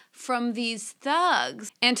it from these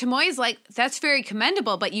thugs. And Tomoe's like, that's very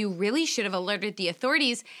commendable, but you really should have alerted the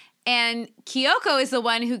authorities. And Kyoko is the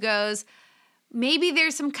one who goes, maybe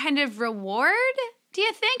there's some kind of reward? Do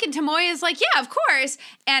you think? And Tomoe is like, yeah, of course.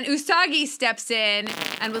 And Usagi steps in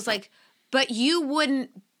and was like, but you wouldn't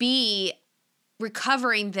be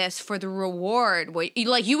recovering this for the reward.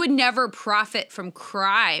 Like, you would never profit from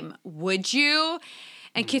crime, would you?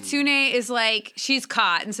 And Kitsune is like, she's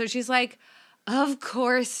caught. And so she's like, of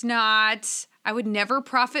course not. I would never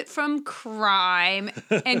profit from crime.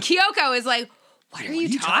 And Kyoko is like, what are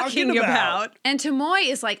you talking about? And Tomoe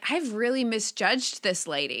is like, I've really misjudged this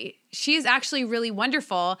lady. She's actually really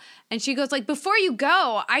wonderful. And she goes like, before you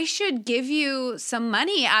go, I should give you some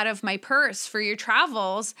money out of my purse for your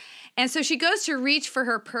travels. And so she goes to reach for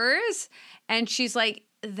her purse and she's like,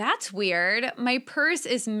 that's weird. My purse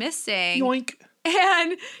is missing. Yoink.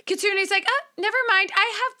 And Kitsune's like, never mind.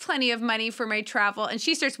 I have plenty of money for my travel. And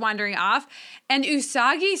she starts wandering off. And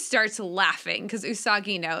Usagi starts laughing because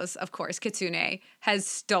Usagi knows, of course, Kitsune has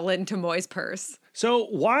stolen Tomoe's purse. So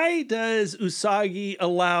why does Usagi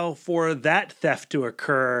allow for that theft to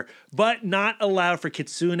occur, but not allow for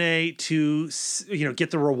Kitsune to, get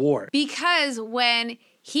the reward? Because when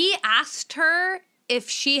he asked her if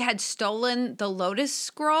she had stolen the Lotus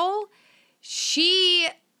Scroll, she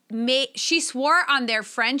swore on their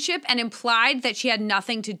friendship and implied that she had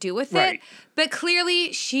nothing to do with it, but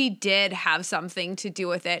clearly she did have something to do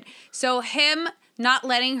with it. So him not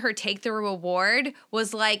letting her take the reward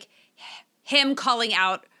was like him calling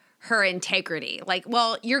out her integrity. Like,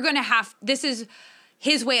 well, you're going to this is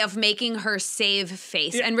his way of making her save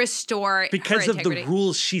face and restore because her integrity. Of the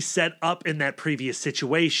rules she set up in that previous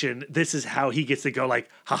situation. This is how he gets to go like,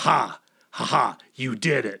 ha, you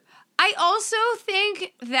did it. I also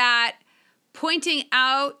think that pointing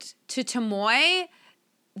out to Tomoe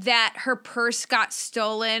that her purse got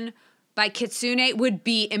stolen by Kitsune would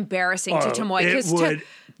be embarrassing to Tomoe.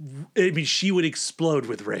 It would, she would explode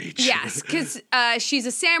with rage. Yes, because she's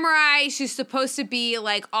a samurai. She's supposed to be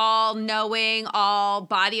like all knowing, all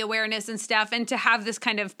body awareness and stuff. And to have this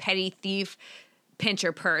kind of petty thief pinch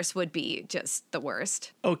her purse would be just the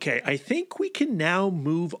worst. Okay, I think we can now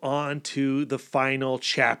move on to the final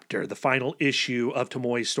chapter, the final issue of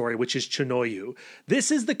Tomoe's story, which is Chinoyu.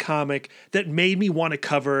 This is the comic that made me want to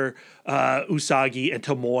cover Usagi and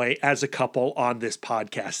Tomoe as a couple on this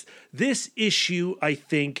podcast. This issue, I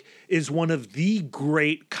think, is one of the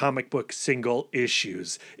great comic book single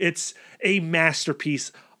issues. It's a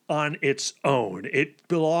masterpiece on its own. It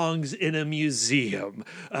belongs in a museum.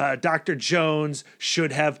 Dr. Jones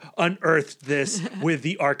should have unearthed this with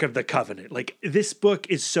the Ark of the Covenant. Like, this book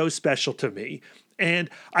is so special to me. And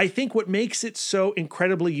I think what makes it so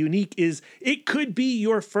incredibly unique is it could be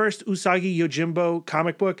your first Usagi Yojimbo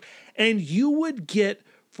comic book, and you would get,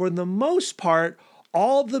 for the most part,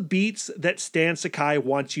 all the beats that Stan Sakai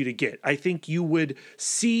wants you to get. I think you would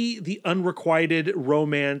see the unrequited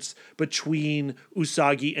romance between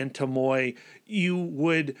Usagi and Tomoe. You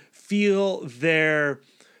would feel their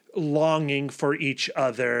longing for each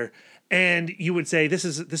other. And you would say, this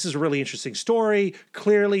is a really interesting story.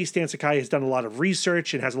 Clearly, Stan Sakai has done a lot of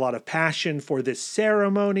research and has a lot of passion for this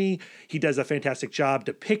ceremony. He does a fantastic job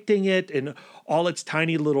depicting it and all its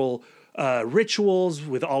tiny little rituals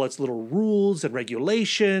with all its little rules and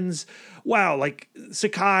regulations. Wow, like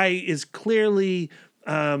Sakai is clearly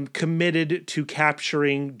committed to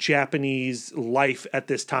capturing Japanese life at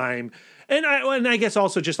this time. And I guess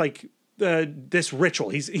also just like this ritual.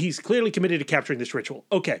 He's clearly committed to capturing this ritual.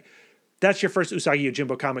 Okay, that's your first Usagi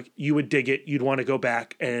Yojimbo comic. You would dig it. You'd want to go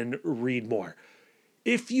back and read more.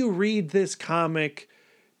 If you read this comic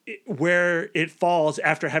where it falls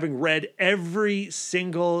after having read every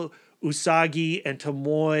single Usagi and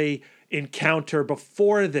Tomoe encounter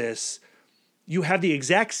before this, you have the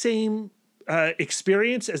exact same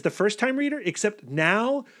experience as the first time reader, except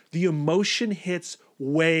now the emotion hits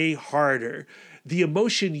way harder. The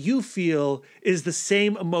emotion you feel is the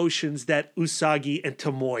same emotions that Usagi and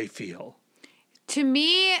Tomoe feel. To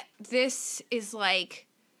me, this is like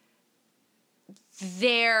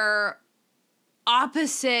their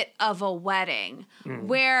opposite of a wedding,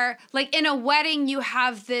 where like in a wedding you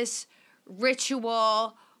have this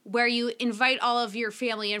ritual where you invite all of your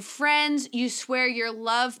family and friends, you swear your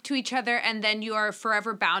love to each other, and then you are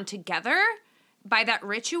forever bound together by that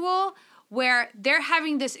ritual, where they're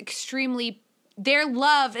having this their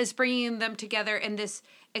love is bringing them together in this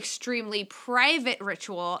extremely private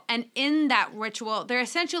ritual, and in that ritual they're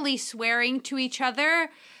essentially swearing to each other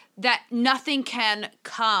that nothing can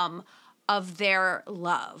come of their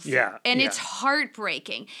love. Yeah. And it's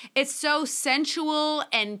heartbreaking. It's so sensual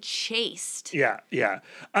and chaste. Yeah.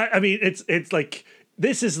 I mean, it's like,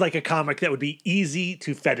 this is like a comic that would be easy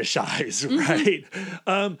to fetishize, right?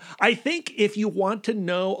 I think if you want to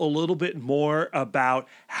know a little bit more about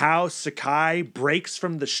how Sakai breaks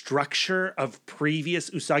from the structure of previous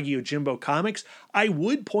Usagi Yojimbo comics, I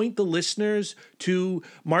would point the listeners to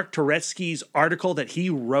Mark Turetsky's article that he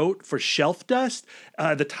wrote for Shelf Dust,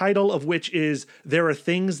 the title of which is There Are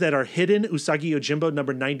Things That Are Hidden, Usagi Yojimbo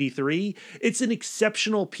number 93. It's an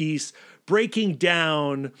exceptional piece breaking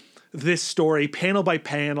down this story panel by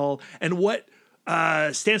panel and what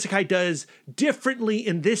Stan Sakai does differently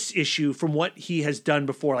in this issue from what he has done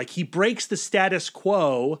before. Like, he breaks the status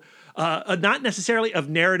quo, not necessarily of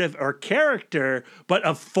narrative or character, but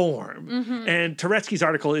of form. And Turetsky's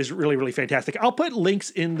article is really, really fantastic. I'll put links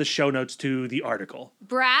in the show notes to the article.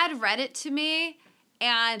 Brad read it to me,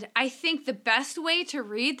 and I think the best way to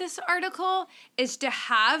read this article is to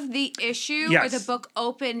have the issue or the book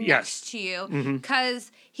open next to you,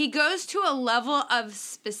 because he goes to a level of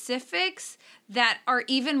specifics that are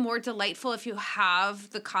even more delightful if you have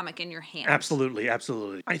the comic in your hand. Absolutely,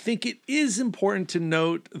 absolutely. I think it is important to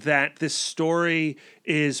note that this story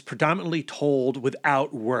is predominantly told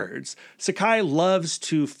without words. Sakai loves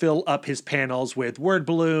to fill up his panels with word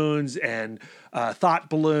balloons and thought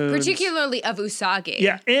balloons. Particularly of Usagi.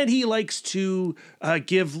 Yeah, and he likes to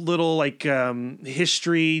give little, like,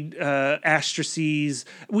 history asterisks.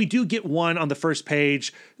 We do get one on the first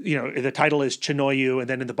page. You know, the title is Chinoyu, and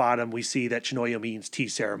then in the bottom we see that Chinoyu means tea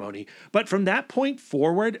ceremony. But from that point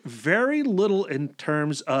forward, very little in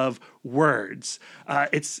terms of words.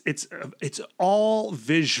 It's all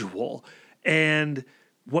visual. And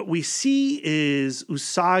what we see is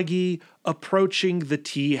Usagi approaching the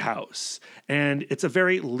tea house, and it's a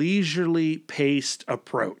very leisurely paced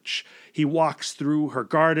approach. He walks through her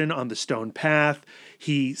garden on the stone path.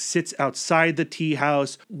 He sits outside the tea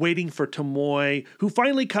house waiting for Tomoe, who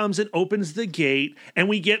finally comes and opens the gate, and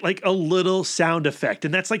we get like a little sound effect.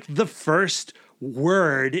 And that's like the first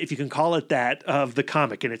word, if you can call it that, of the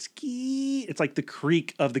comic. And it's like the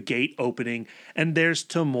creak of the gate opening, and there's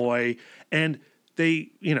Tomoe, and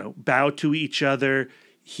they, bow to each other.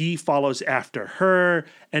 He follows after her,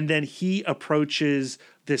 and then he approaches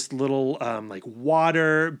this little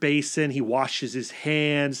water basin. He washes his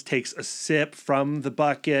hands, takes a sip from the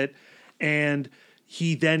bucket, and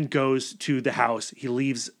he then goes to the house. He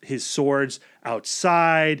leaves his swords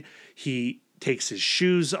outside. He takes his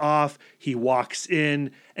shoes off. He walks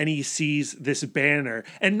in, and he sees this banner.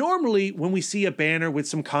 And normally when we see a banner with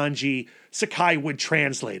some kanji, Sakai would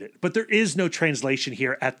translate it, but there is no translation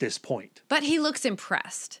here at this point. But he looks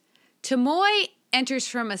impressed. Tomoe enters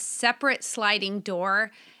from a separate sliding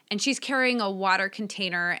door, and she's carrying a water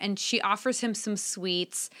container, and she offers him some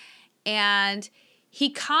sweets, and he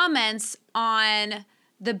comments on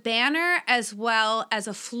the banner as well as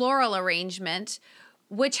a floral arrangement,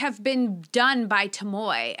 which have been done by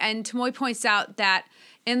Tomoe. And Tomoe points out that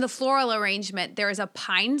in the floral arrangement, there is a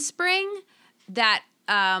pine spring that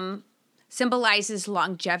symbolizes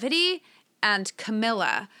longevity, and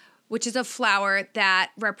Camilla, which is a flower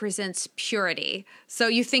that represents purity. So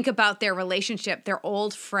you think about their relationship, they're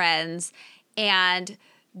old friends, and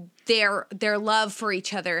their love for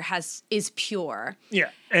each other is pure.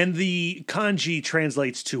 Yeah, and the kanji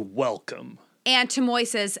translates to welcome. And Tomoe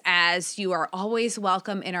says, as you are always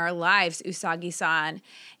welcome in our lives, Usagi-san.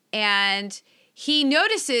 And he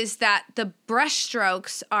notices that the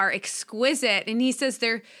brushstrokes are exquisite, and he says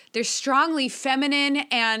they're strongly feminine,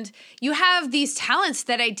 and you have these talents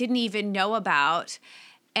that I didn't even know about.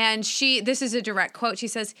 And this is a direct quote, she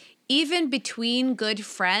says, even between good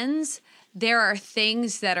friends, there are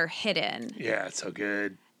things that are hidden. Yeah, it's so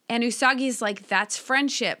good. And Usagi's like, that's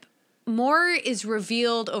friendship. More is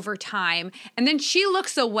revealed over time. And then she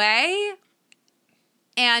looks away,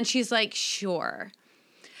 and she's like, sure.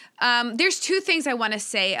 There's two things I want to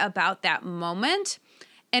say about that moment.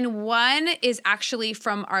 And one is actually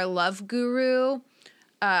from our love guru,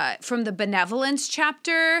 from the benevolence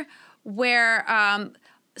chapter, where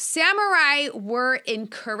samurai were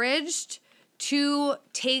encouraged to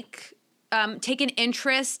take an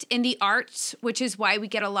interest in the arts, which is why we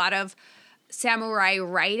get a lot of samurai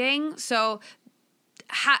writing. So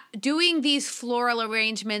doing these floral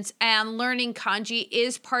arrangements and learning kanji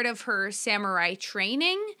is part of her samurai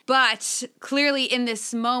training. But clearly in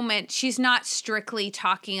this moment, she's not strictly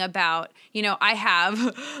talking about, I'm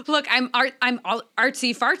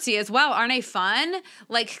artsy fartsy as well. Aren't I fun?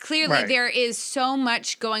 Like, clearly There is so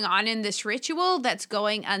much going on in this ritual that's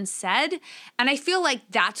going unsaid. And I feel like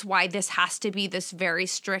that's why this has to be this very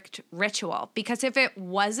strict ritual. Because if it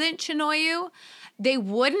wasn't Chinoyu, they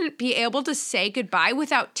wouldn't be able to say goodbye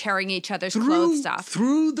without tearing each other's clothes off.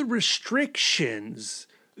 Through the restrictions,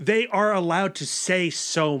 they are allowed to say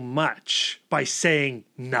so much by saying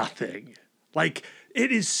nothing. Like,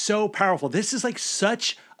 it is so powerful. This is like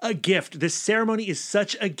such a gift. This ceremony is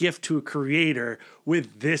such a gift to a creator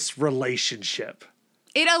with this relationship.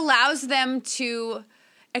 It allows them to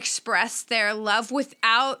express their love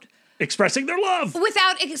without expressing their love.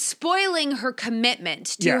 Without spoiling her commitment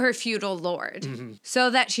to her feudal lord, so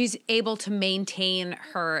that she's able to maintain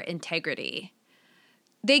her integrity.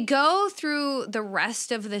 They go through the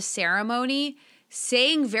rest of the ceremony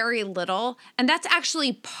saying very little, and that's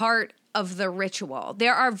actually part of the ritual.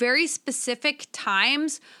 There are very specific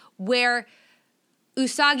times where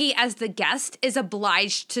Usagi, as the guest, is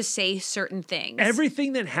obliged to say certain things.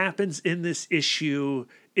 Everything that happens in this issue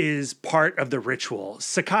is part of the ritual.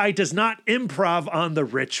 Sakai does not improv on the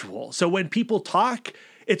ritual. So when people talk,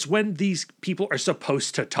 it's when these people are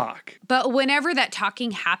supposed to talk. But whenever that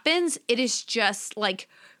talking happens, it is just like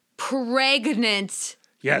pregnant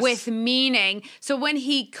with meaning. So when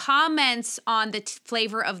he comments on the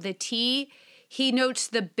flavor of the tea, he notes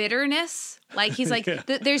the bitterness. Like he's like,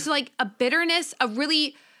 there's like a bitterness, a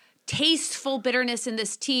really tasteful bitterness in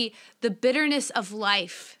this tea, the bitterness of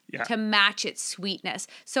life to match its sweetness.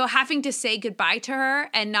 So having to say goodbye to her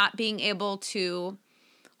and not being able to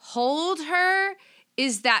hold her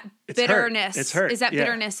is that bitterness. It's hurt. Is that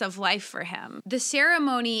bitterness of life for him. The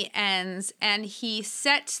ceremony ends and he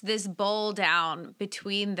sets this bowl down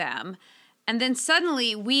between them. And then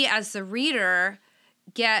suddenly we as the reader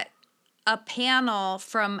get a panel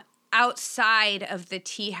from outside of the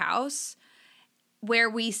tea house where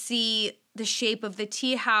we see the shape of the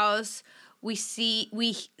tea house. We see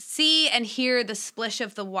and hear the splish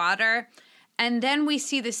of the water. And then we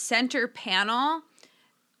see the center panel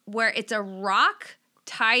where it's a rock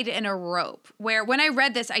tied in a rope, where when I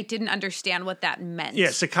read this, I didn't understand what that meant. Yeah,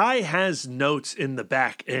 Sakai has notes in the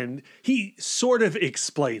back, and he sort of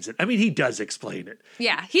explains it. I mean, he does explain it.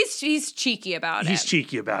 Yeah, he's cheeky about it. He's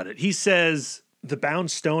cheeky about it. He says, the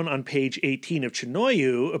bound stone on page 18 of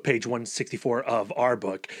Chinoyu, page 164 of our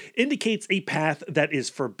book, indicates a path that is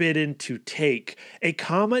forbidden to take. A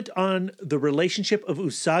comment on the relationship of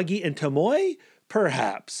Usagi and Tomoe?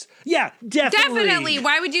 Perhaps. Yeah, definitely. Definitely.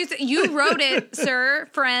 Why would you you wrote it, sir,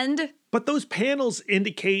 friend. But those panels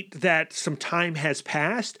indicate that some time has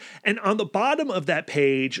passed. And on the bottom of that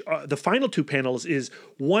page, the final two panels is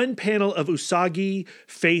one panel of Usagi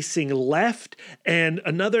facing left and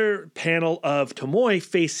another panel of Tomoe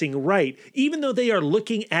facing right. Even though they are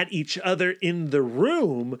looking at each other in the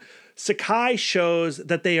room, Sakai shows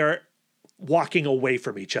that they are walking away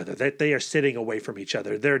from each other, that they are sitting away from each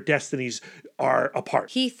other. Their destinies are apart.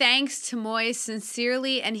 He thanks Tomoe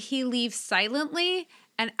sincerely and he leaves silently.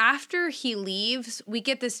 And after he leaves, we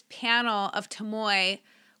get this panel of Tomoe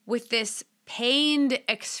with this pained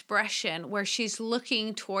expression where she's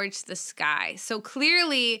looking towards the sky. So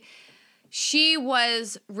clearly she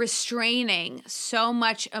was restraining so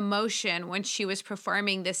much emotion when she was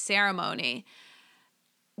performing this ceremony.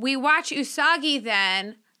 We watch Usagi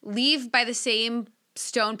then leave by the same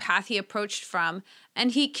stone path he approached from, and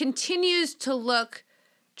he continues to look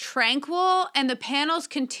tranquil, and the panels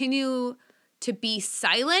continue to be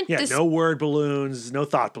silent. Yeah, no word balloons, no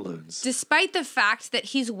thought balloons. Despite the fact that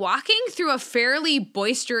he's walking through a fairly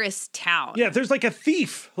boisterous town. Yeah, there's like a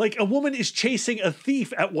thief. Like a woman is chasing a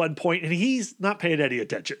thief at one point, and he's not paying any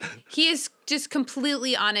attention. He is just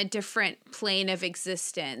completely on a different plane of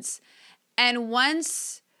existence. And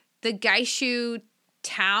once the Gaishu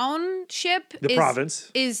township province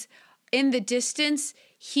is in the distance,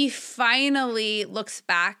 he finally looks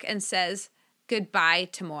back and says goodbye,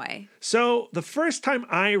 Tomoe. So the first time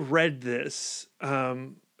I read this,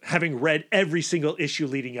 having read every single issue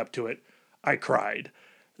leading up to it, I cried.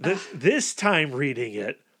 This time reading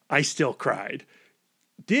it, I still cried.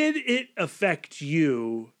 Did it affect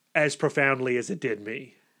you as profoundly as it did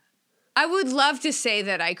me? I would love to say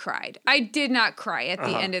that I cried. I did not cry at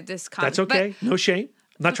the end of this comic. That's okay. No shame.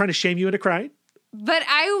 I'm not trying to shame you into crying. But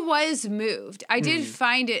I was moved. I did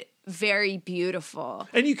find it very beautiful.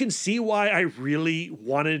 And you can see why I really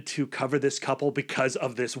wanted to cover this couple because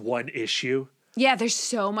of this one issue. Yeah, there's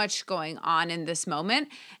so much going on in this moment.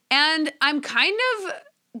 And I'm kind of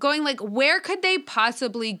going like, where could they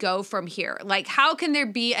possibly go from here? Like, how can there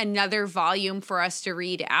be another volume for us to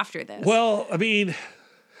read after this? Well, I mean,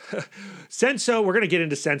 Senso, we're going to get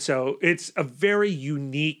into Senso. It's a very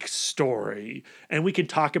unique story, and we can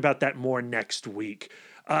talk about that more next week.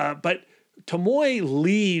 But Tomoe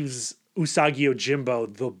leaves Usagi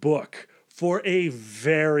Yojimbo, the book, for a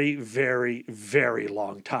very, very, very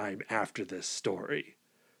long time after this story.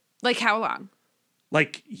 Like how long?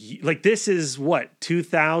 Like this is what,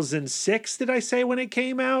 2006, did I say when it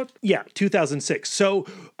came out? Yeah, 2006. So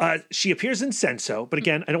she appears in Senso, but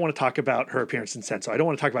again, I don't want to talk about her appearance in Senso. I don't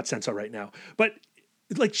want to talk about Senso right now. But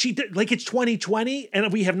like she did, like it's 2020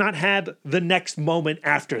 and we have not had the next moment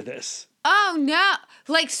after this. Oh no.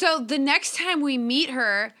 Like, so the next time we meet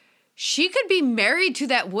her, she could be married to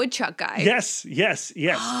that woodchuck guy. Yes.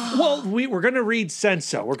 Well, we're going to read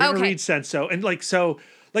Senso. We're going to read Senso. And like, so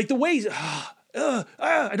like the ways,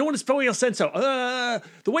 I don't want to spoil Senso.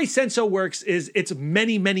 The way Senso works is it's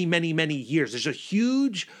many, many, many, many years. There's a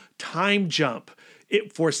huge time jump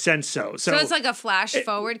for Senso. So it's like a flash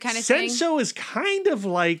forward kind of thing? Senso is kind of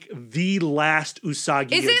like the last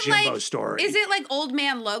Usagi Yojimbo story. Is it like Old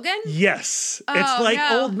Man Logan? Yes. It's like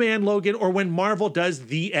Old Man Logan, or when Marvel does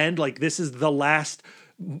The End, like this is the last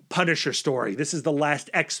Punisher story. This is the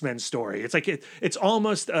last X-Men story. It's like it's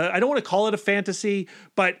almost I don't want to call it a fantasy,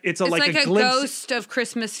 but it's like a glimpse. Ghost of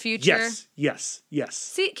Christmas future. Yes.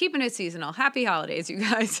 See, keeping it seasonal. Happy holidays, you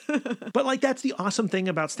guys. But like that's the awesome thing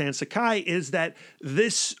about Stan Sakai is that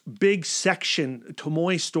this big section,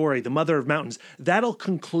 Tomoe story, the Mother of Mountains, that'll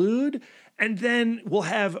conclude. And then we'll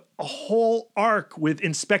have a whole arc with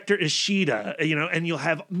Inspector Ishida, and you'll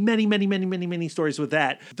have many, many, many, many, many stories with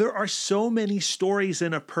that. There are so many stories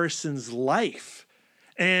in a person's life.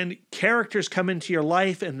 And characters come into your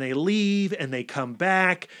life and they leave and they come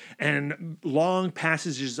back and long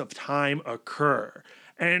passages of time occur.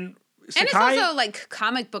 And it's also like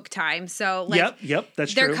comic book time. So like Yep,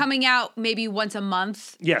 that's true. They're coming out maybe once a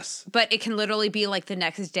month. Yes. But it can literally be like the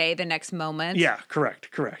next day, the next moment. Yeah, correct.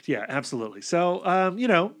 Yeah, absolutely. So, I'm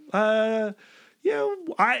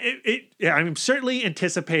certainly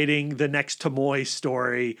anticipating the next Tomoe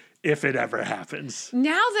story if it ever happens.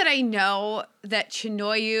 Now that I know that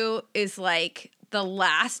Chinoyu is like the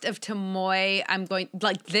last of Tomoe I'm going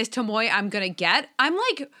to get, I'm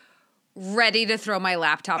like ready to throw my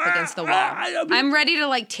laptop against the wall. I'm ready to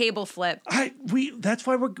like table flip. That's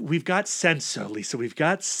why we've got Senso, Lisa. We've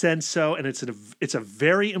got Senso, and it's a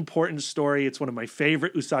very important story. It's one of my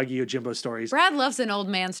favorite Usagi Yojimbo stories. Brad loves an old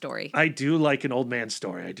man story. I do like an old man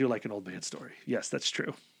story. Yes, that's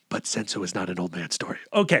true. But Senso is not an old man story.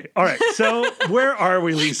 Okay, all right. So where are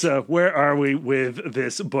we, Lisa? Where are we with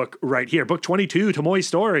this book right here? Book 22, Tomoe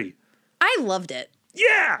Story. I loved it.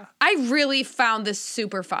 Yeah! I really found this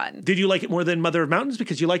super fun. Did you like it more than Mother of Mountains?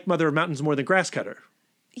 Because you liked Mother of Mountains more than Grasscutter.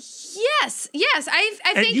 Yes. I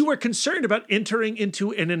think... And you were concerned about entering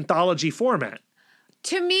into an anthology format.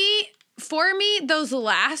 For me, those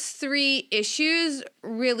last 3 issues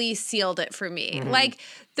really sealed it for me. Mm-hmm. Like,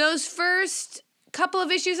 those first couple of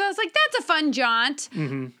issues, I was like, that's a fun jaunt.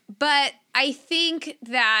 Mm-hmm. But I think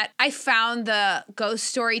that I found the ghost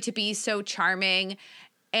story to be so charming.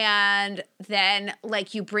 And then,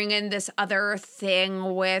 like, you bring in this other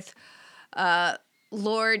thing with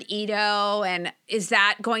Lord Ito, and is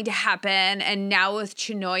that going to happen? And now with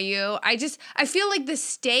Chinoyu, I feel like the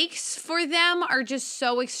stakes for them are just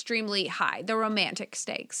so extremely high, the romantic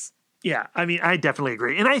stakes. Yeah, I mean, I definitely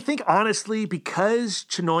agree. And I think, honestly, because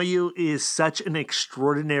Chinoyu is such an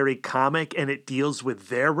extraordinary comic and it deals with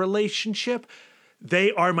their relationship,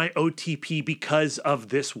 they are my OTP because of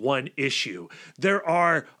this one issue. There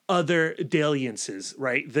are other dalliances,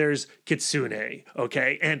 right? There's Kitsune,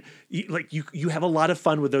 okay? And you have a lot of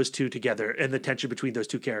fun with those two together and the tension between those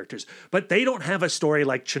two characters. But they don't have a story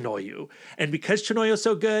like Chinoyu. And because Chinoyu is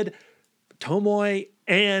so good, Tomoe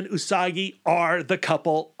and Usagi are the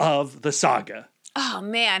couple of the saga. Oh,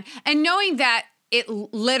 man. And knowing that it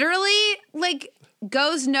literally, like,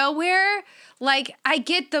 goes nowhere, like, I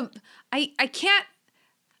get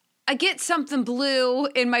something blue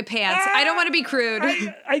in my pants. I don't want to be crude.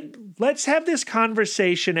 Let's have this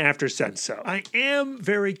conversation after Senso. I am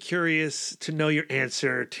very curious to know your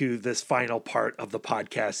answer to this final part of the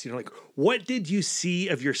podcast. Like, what did you see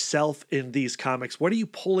of yourself in these comics? What are you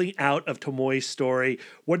pulling out of Tomoe's story?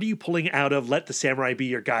 What are you pulling out of Let the Samurai Be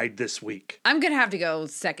Your Guide this week? I'm going to have to go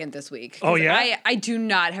second this week. Oh, yeah? I do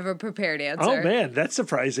not have a prepared answer. Oh, man, that's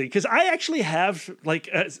surprising. Because I actually have,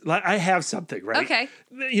 I have something, right? Okay.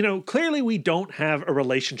 Clearly we don't have a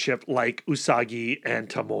relationship like Usagi and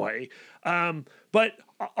Tomoe. But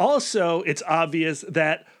also it's obvious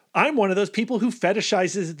that I'm one of those people who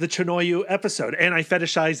fetishizes the Chinoyu episode, and I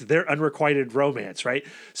fetishize their unrequited romance, right?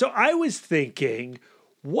 So I was thinking,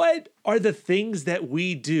 what are the things that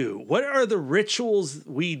we do? What are the rituals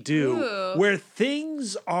we do where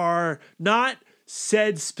things are not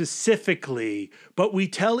said specifically, but we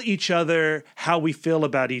tell each other how we feel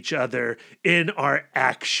about each other in our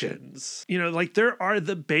actions. Like there are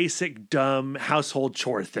the basic dumb household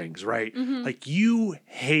chore things, right? Mm-hmm. Like you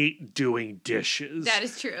hate doing dishes. That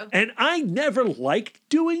is true. And I never liked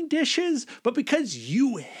doing dishes, but because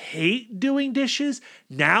you hate doing dishes,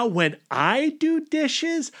 now when I do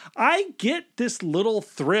dishes, I get this little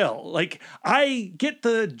thrill. Like I get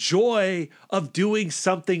the joy of doing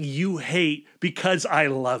something you hate because I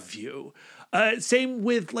love you. Same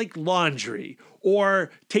with like laundry or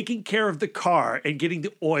taking care of the car and getting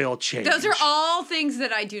the oil changed. Those are all things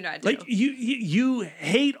that I do not do. Like you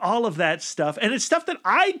hate all of that stuff, and it's stuff that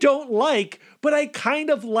I don't like, but I kind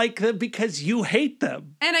of like them because you hate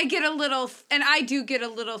them. And I do get a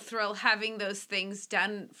little thrill having those things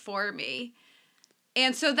done for me.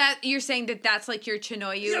 And so that you're saying that that's like your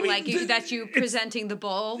chinoyu, I mean, that's you presenting the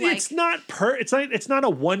bowl. Like it's not a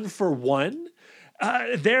 1-for-1.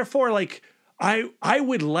 Therefore, like I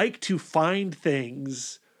would like to find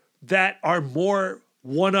things that are more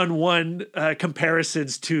one-on-one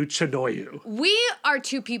comparisons to chinoyu. We are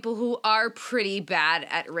two people who are pretty bad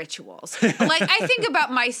at rituals. Like I think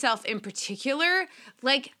about myself in particular.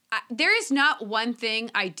 Like there is not one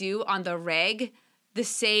thing I do on the reg the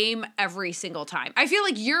same every single time. I feel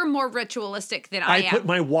like you're more ritualistic than I am. I put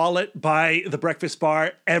my wallet by the breakfast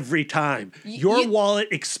bar every time. Your wallet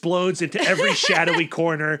explodes into every shadowy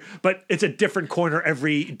corner, but it's a different corner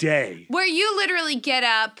every day. Where you literally get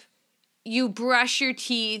up, you brush your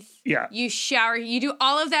teeth, you shower, you do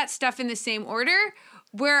all of that stuff in the same order.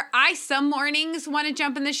 Where some mornings want to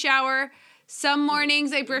jump in the shower, some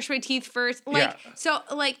mornings I brush my teeth first. So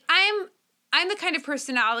I'm the kind of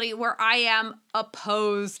personality where I am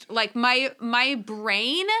opposed. Like my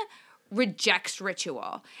brain rejects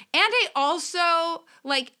ritual. And I also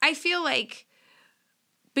I feel like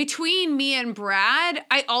between me and Brad,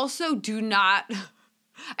 I also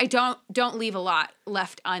I don't leave a lot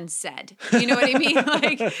left unsaid. You know what I mean?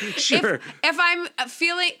 Like sure. If I'm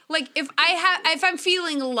feeling if I'm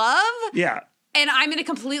feeling love, and I'm in a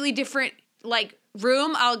completely different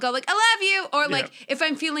room, I'll go I love you, or if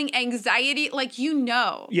I'm feeling anxiety,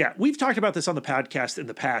 Yeah, we've talked about this on the podcast in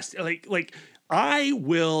the past. Like I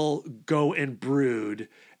will go and brood,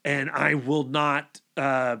 and I will not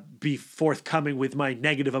be forthcoming with my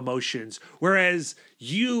negative emotions, whereas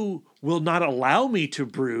you will not allow me to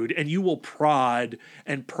brood, and you will prod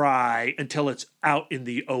and pry until it's out in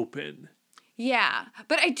the open. Yeah,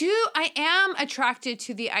 but I am attracted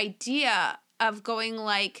to the idea of going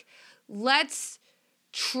let's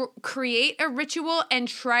create a ritual and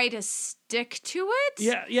try to stick to it.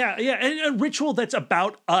 Yeah. And a ritual that's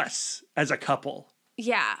about us as a couple.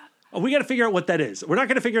 Yeah. We got to figure out what that is. We're not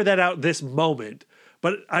going to figure that out this moment,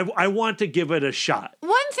 but I want to give it a shot.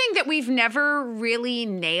 One thing that we've never really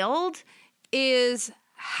nailed is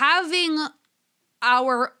having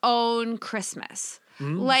our own Christmas.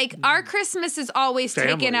 Mm-hmm. Our Christmas is always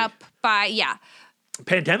taken up by,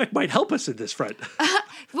 Pandemic might help us in this front.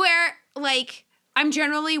 Where, I'm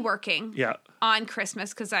generally working on Christmas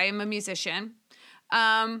because I am a musician.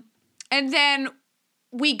 And then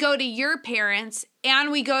we go to your parents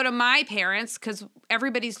and we go to my parents because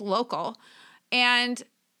everybody's local. And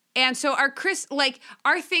so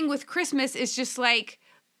our thing with Christmas is just last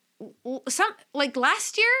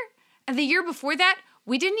year and the year before that,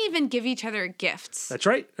 we didn't even give each other gifts. That's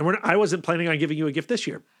right. And I wasn't planning on giving you a gift this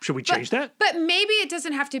year. Should we change that? But maybe it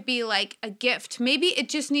doesn't have to be a gift. Maybe it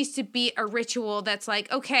just needs to be a ritual that's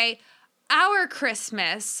okay, our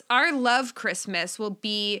Christmas, our love Christmas will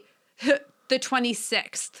be the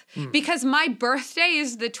 26th because my birthday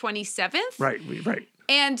is the 27th. Right.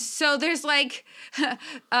 And so there's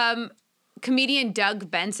comedian Doug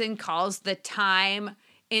Benson calls the time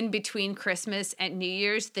in between Christmas and New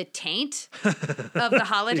Year's the taint of the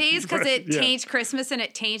holidays because it taints Christmas and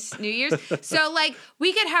it taints New Year's. So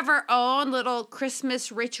we could have our own little Christmas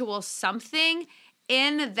ritual something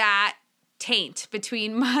in that taint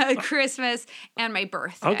between my Christmas and my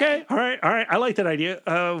birthday. Okay, all right. I like that idea.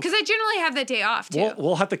 Because I generally have that day off too.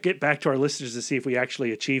 We'll have to get back to our listeners to see if we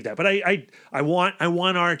actually achieve that. But I want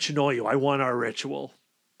our chinoyu. I want our ritual.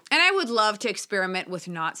 And I would love to experiment with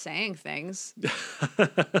not saying things.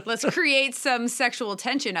 Let's create some sexual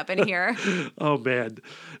tension up in here. Oh, man.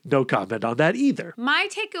 No comment on that either. My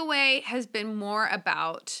takeaway has been more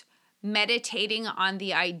about meditating on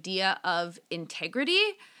the idea of integrity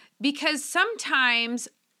because sometimes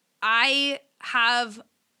I have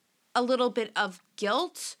a little bit of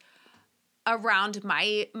guilt around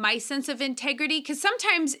my sense of integrity because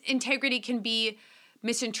sometimes integrity can be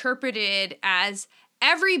misinterpreted as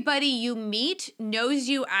everybody you meet knows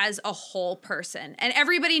you as a whole person, and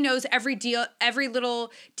everybody knows every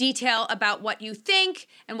little detail about what you think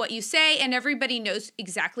and what you say, and everybody knows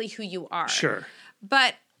exactly who you are. Sure.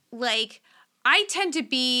 But I tend to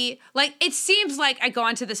be it seems like I go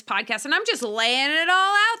onto this podcast and I'm just laying it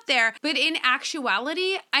all out there, but in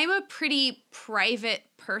actuality, I'm a pretty private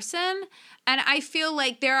person. And I feel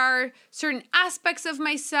like there are certain aspects of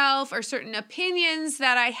myself or certain opinions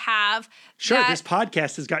that I have. Sure, this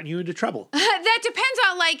podcast has gotten you into trouble. That depends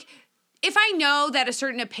on if I know that a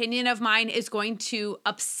certain opinion of mine is going to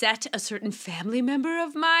upset a certain family member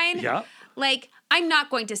of mine, Yeah. like, I'm not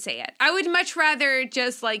going to say it. I would much rather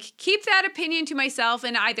just like keep that opinion to myself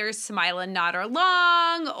and either smile and nod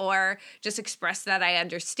along or just express that I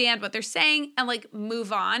understand what they're saying and like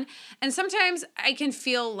move on. And sometimes I can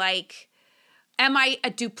feel like, am I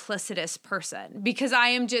a duplicitous person? Because I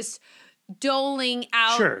am just doling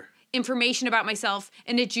out information about myself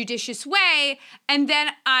in a judicious way, and then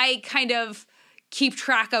I kind of keep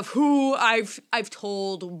track of who I've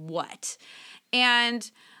told what. And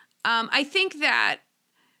I think that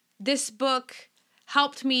this book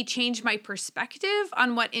helped me change my perspective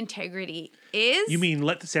on what integrity is. You mean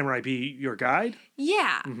Let the Samurai Be Your Guide?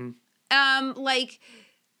 Yeah. Like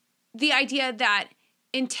the idea that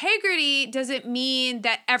integrity doesn't mean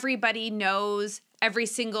that everybody knows every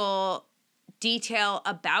single detail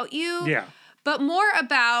about you. Yeah. But more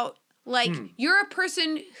about like you're a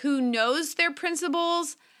person who knows their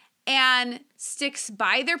principles and sticks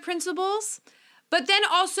by their principles, but then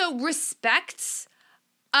also respects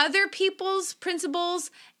other people's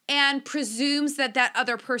principles and presumes that that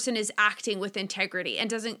other person is acting with integrity and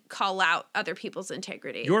doesn't call out other people's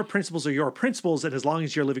integrity. Your principles are your principles, and as long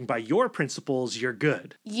as you're living by your principles, you're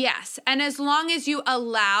good. Yes, and as long as you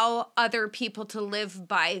allow other people to live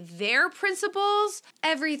by their principles,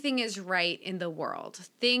 everything is right in the world.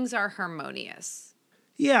 Things are harmonious.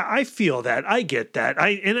 Yeah, I feel that. I get that.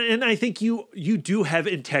 And I think you do have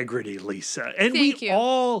integrity, Lisa. And Thank we you.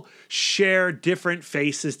 all share different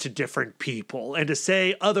faces to different people. And to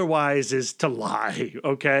say otherwise is to lie,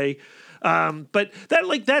 okay? But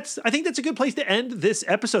I think that's a good place to end this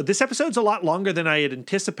episode. This episode's a lot longer than I had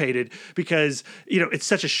anticipated because, it's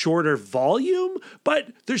such a shorter volume, but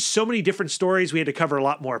there's so many different stories. We had to cover a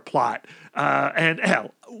lot more plot. And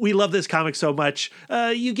hell, we love this comic so much.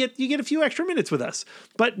 You get a few extra minutes with us.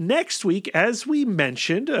 But next week, as we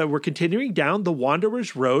mentioned, we're continuing down the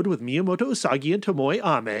Wanderer's Road with Miyamoto Usagi and Tomoe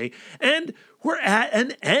Ame, and we're at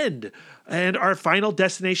an end. And our final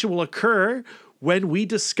destination will occur when we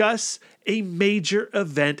discuss a major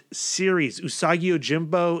event series, Usagi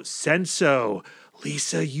Yojimbo Senso.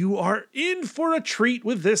 Lisa, you are in for a treat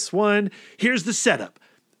with this one. Here's the setup.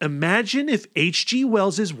 Imagine if H.G.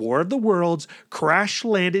 Wells' War of the Worlds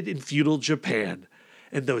crash-landed in feudal Japan,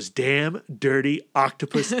 and those damn dirty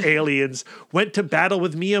octopus aliens went to battle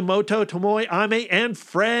with Miyamoto, Tomoe Ame, and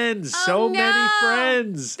friends. Many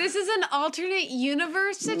friends. This is an alternate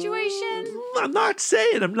universe situation? I'm not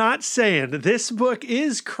saying. This book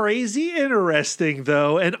is crazy interesting,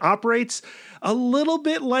 though, and operates a little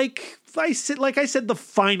bit like I said, the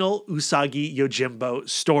final Usagi Yojimbo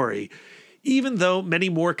story, even though many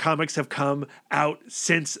more comics have come out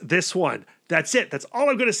since this one. That's it. That's all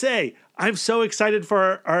I'm going to say. I'm so excited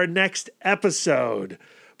for our next episode.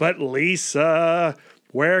 But Lisa,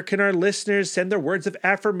 where can our listeners send their words of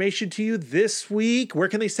affirmation to you this week? Where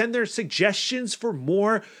can they send their suggestions for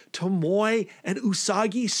more Tomoe and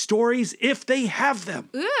Usagi stories if they have them?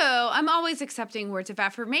 Ooh, I'm always accepting words of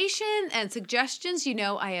affirmation and suggestions. You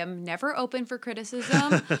know I am never open for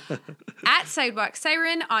criticism. At Sidewalk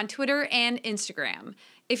Siren on Twitter and Instagram.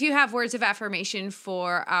 If you have words of affirmation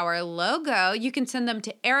for our logo, you can send them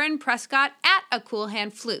to Aaron Prescott at A Cool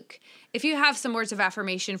Hand Fluke. If you have some words of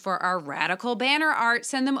affirmation for our radical banner art,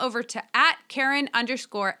 send them over to at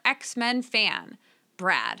Karen_X-Men fan.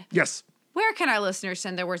 Brad. Yes. Where can our listeners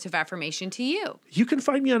send their words of affirmation to you? You can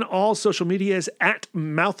find me on all social medias at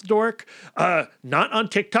MouthDork. Not on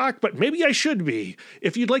TikTok, but maybe I should be.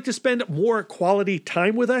 If you'd like to spend more quality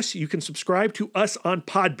time with us, you can subscribe to us on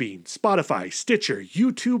Podbean, Spotify, Stitcher,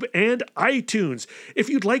 YouTube, and iTunes. If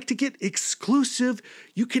you'd like to get exclusive,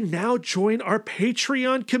 you can now join our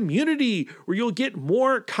Patreon community, where you'll get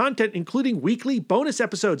more content, including weekly bonus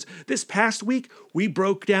episodes. This past week, we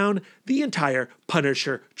broke down the entire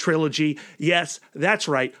Punisher trilogy. Yes, that's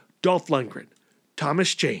right. Dolph Lundgren,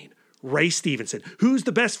 Thomas Jane, Ray Stevenson. Who's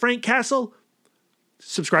the best Frank Castle?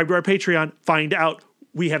 Subscribe to our Patreon. Find out.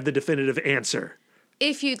 We have the definitive answer.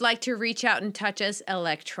 If you'd like to reach out and touch us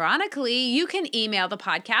electronically, you can email the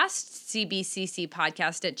podcast,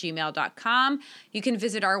 cbccpodcast@gmail.com. You can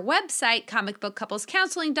visit our website,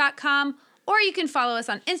 comicbookcouplescounseling.com, or you can follow us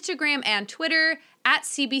on Instagram and Twitter at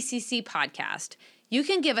CBCC Podcast. You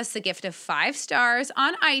can give us the gift of 5 stars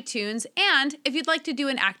on iTunes, and if you'd like to do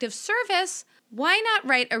an active service, why not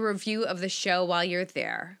write a review of the show while you're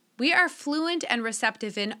there? We are fluent and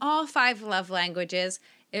receptive in all 5 love languages.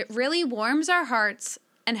 It really warms our hearts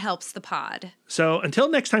and helps the pod. So until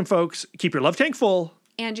next time, folks, keep your love tank full.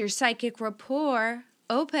 And your psychic rapport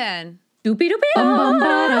open. Doopy doopy. Bum bum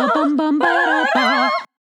ba da bum bum ba da ba.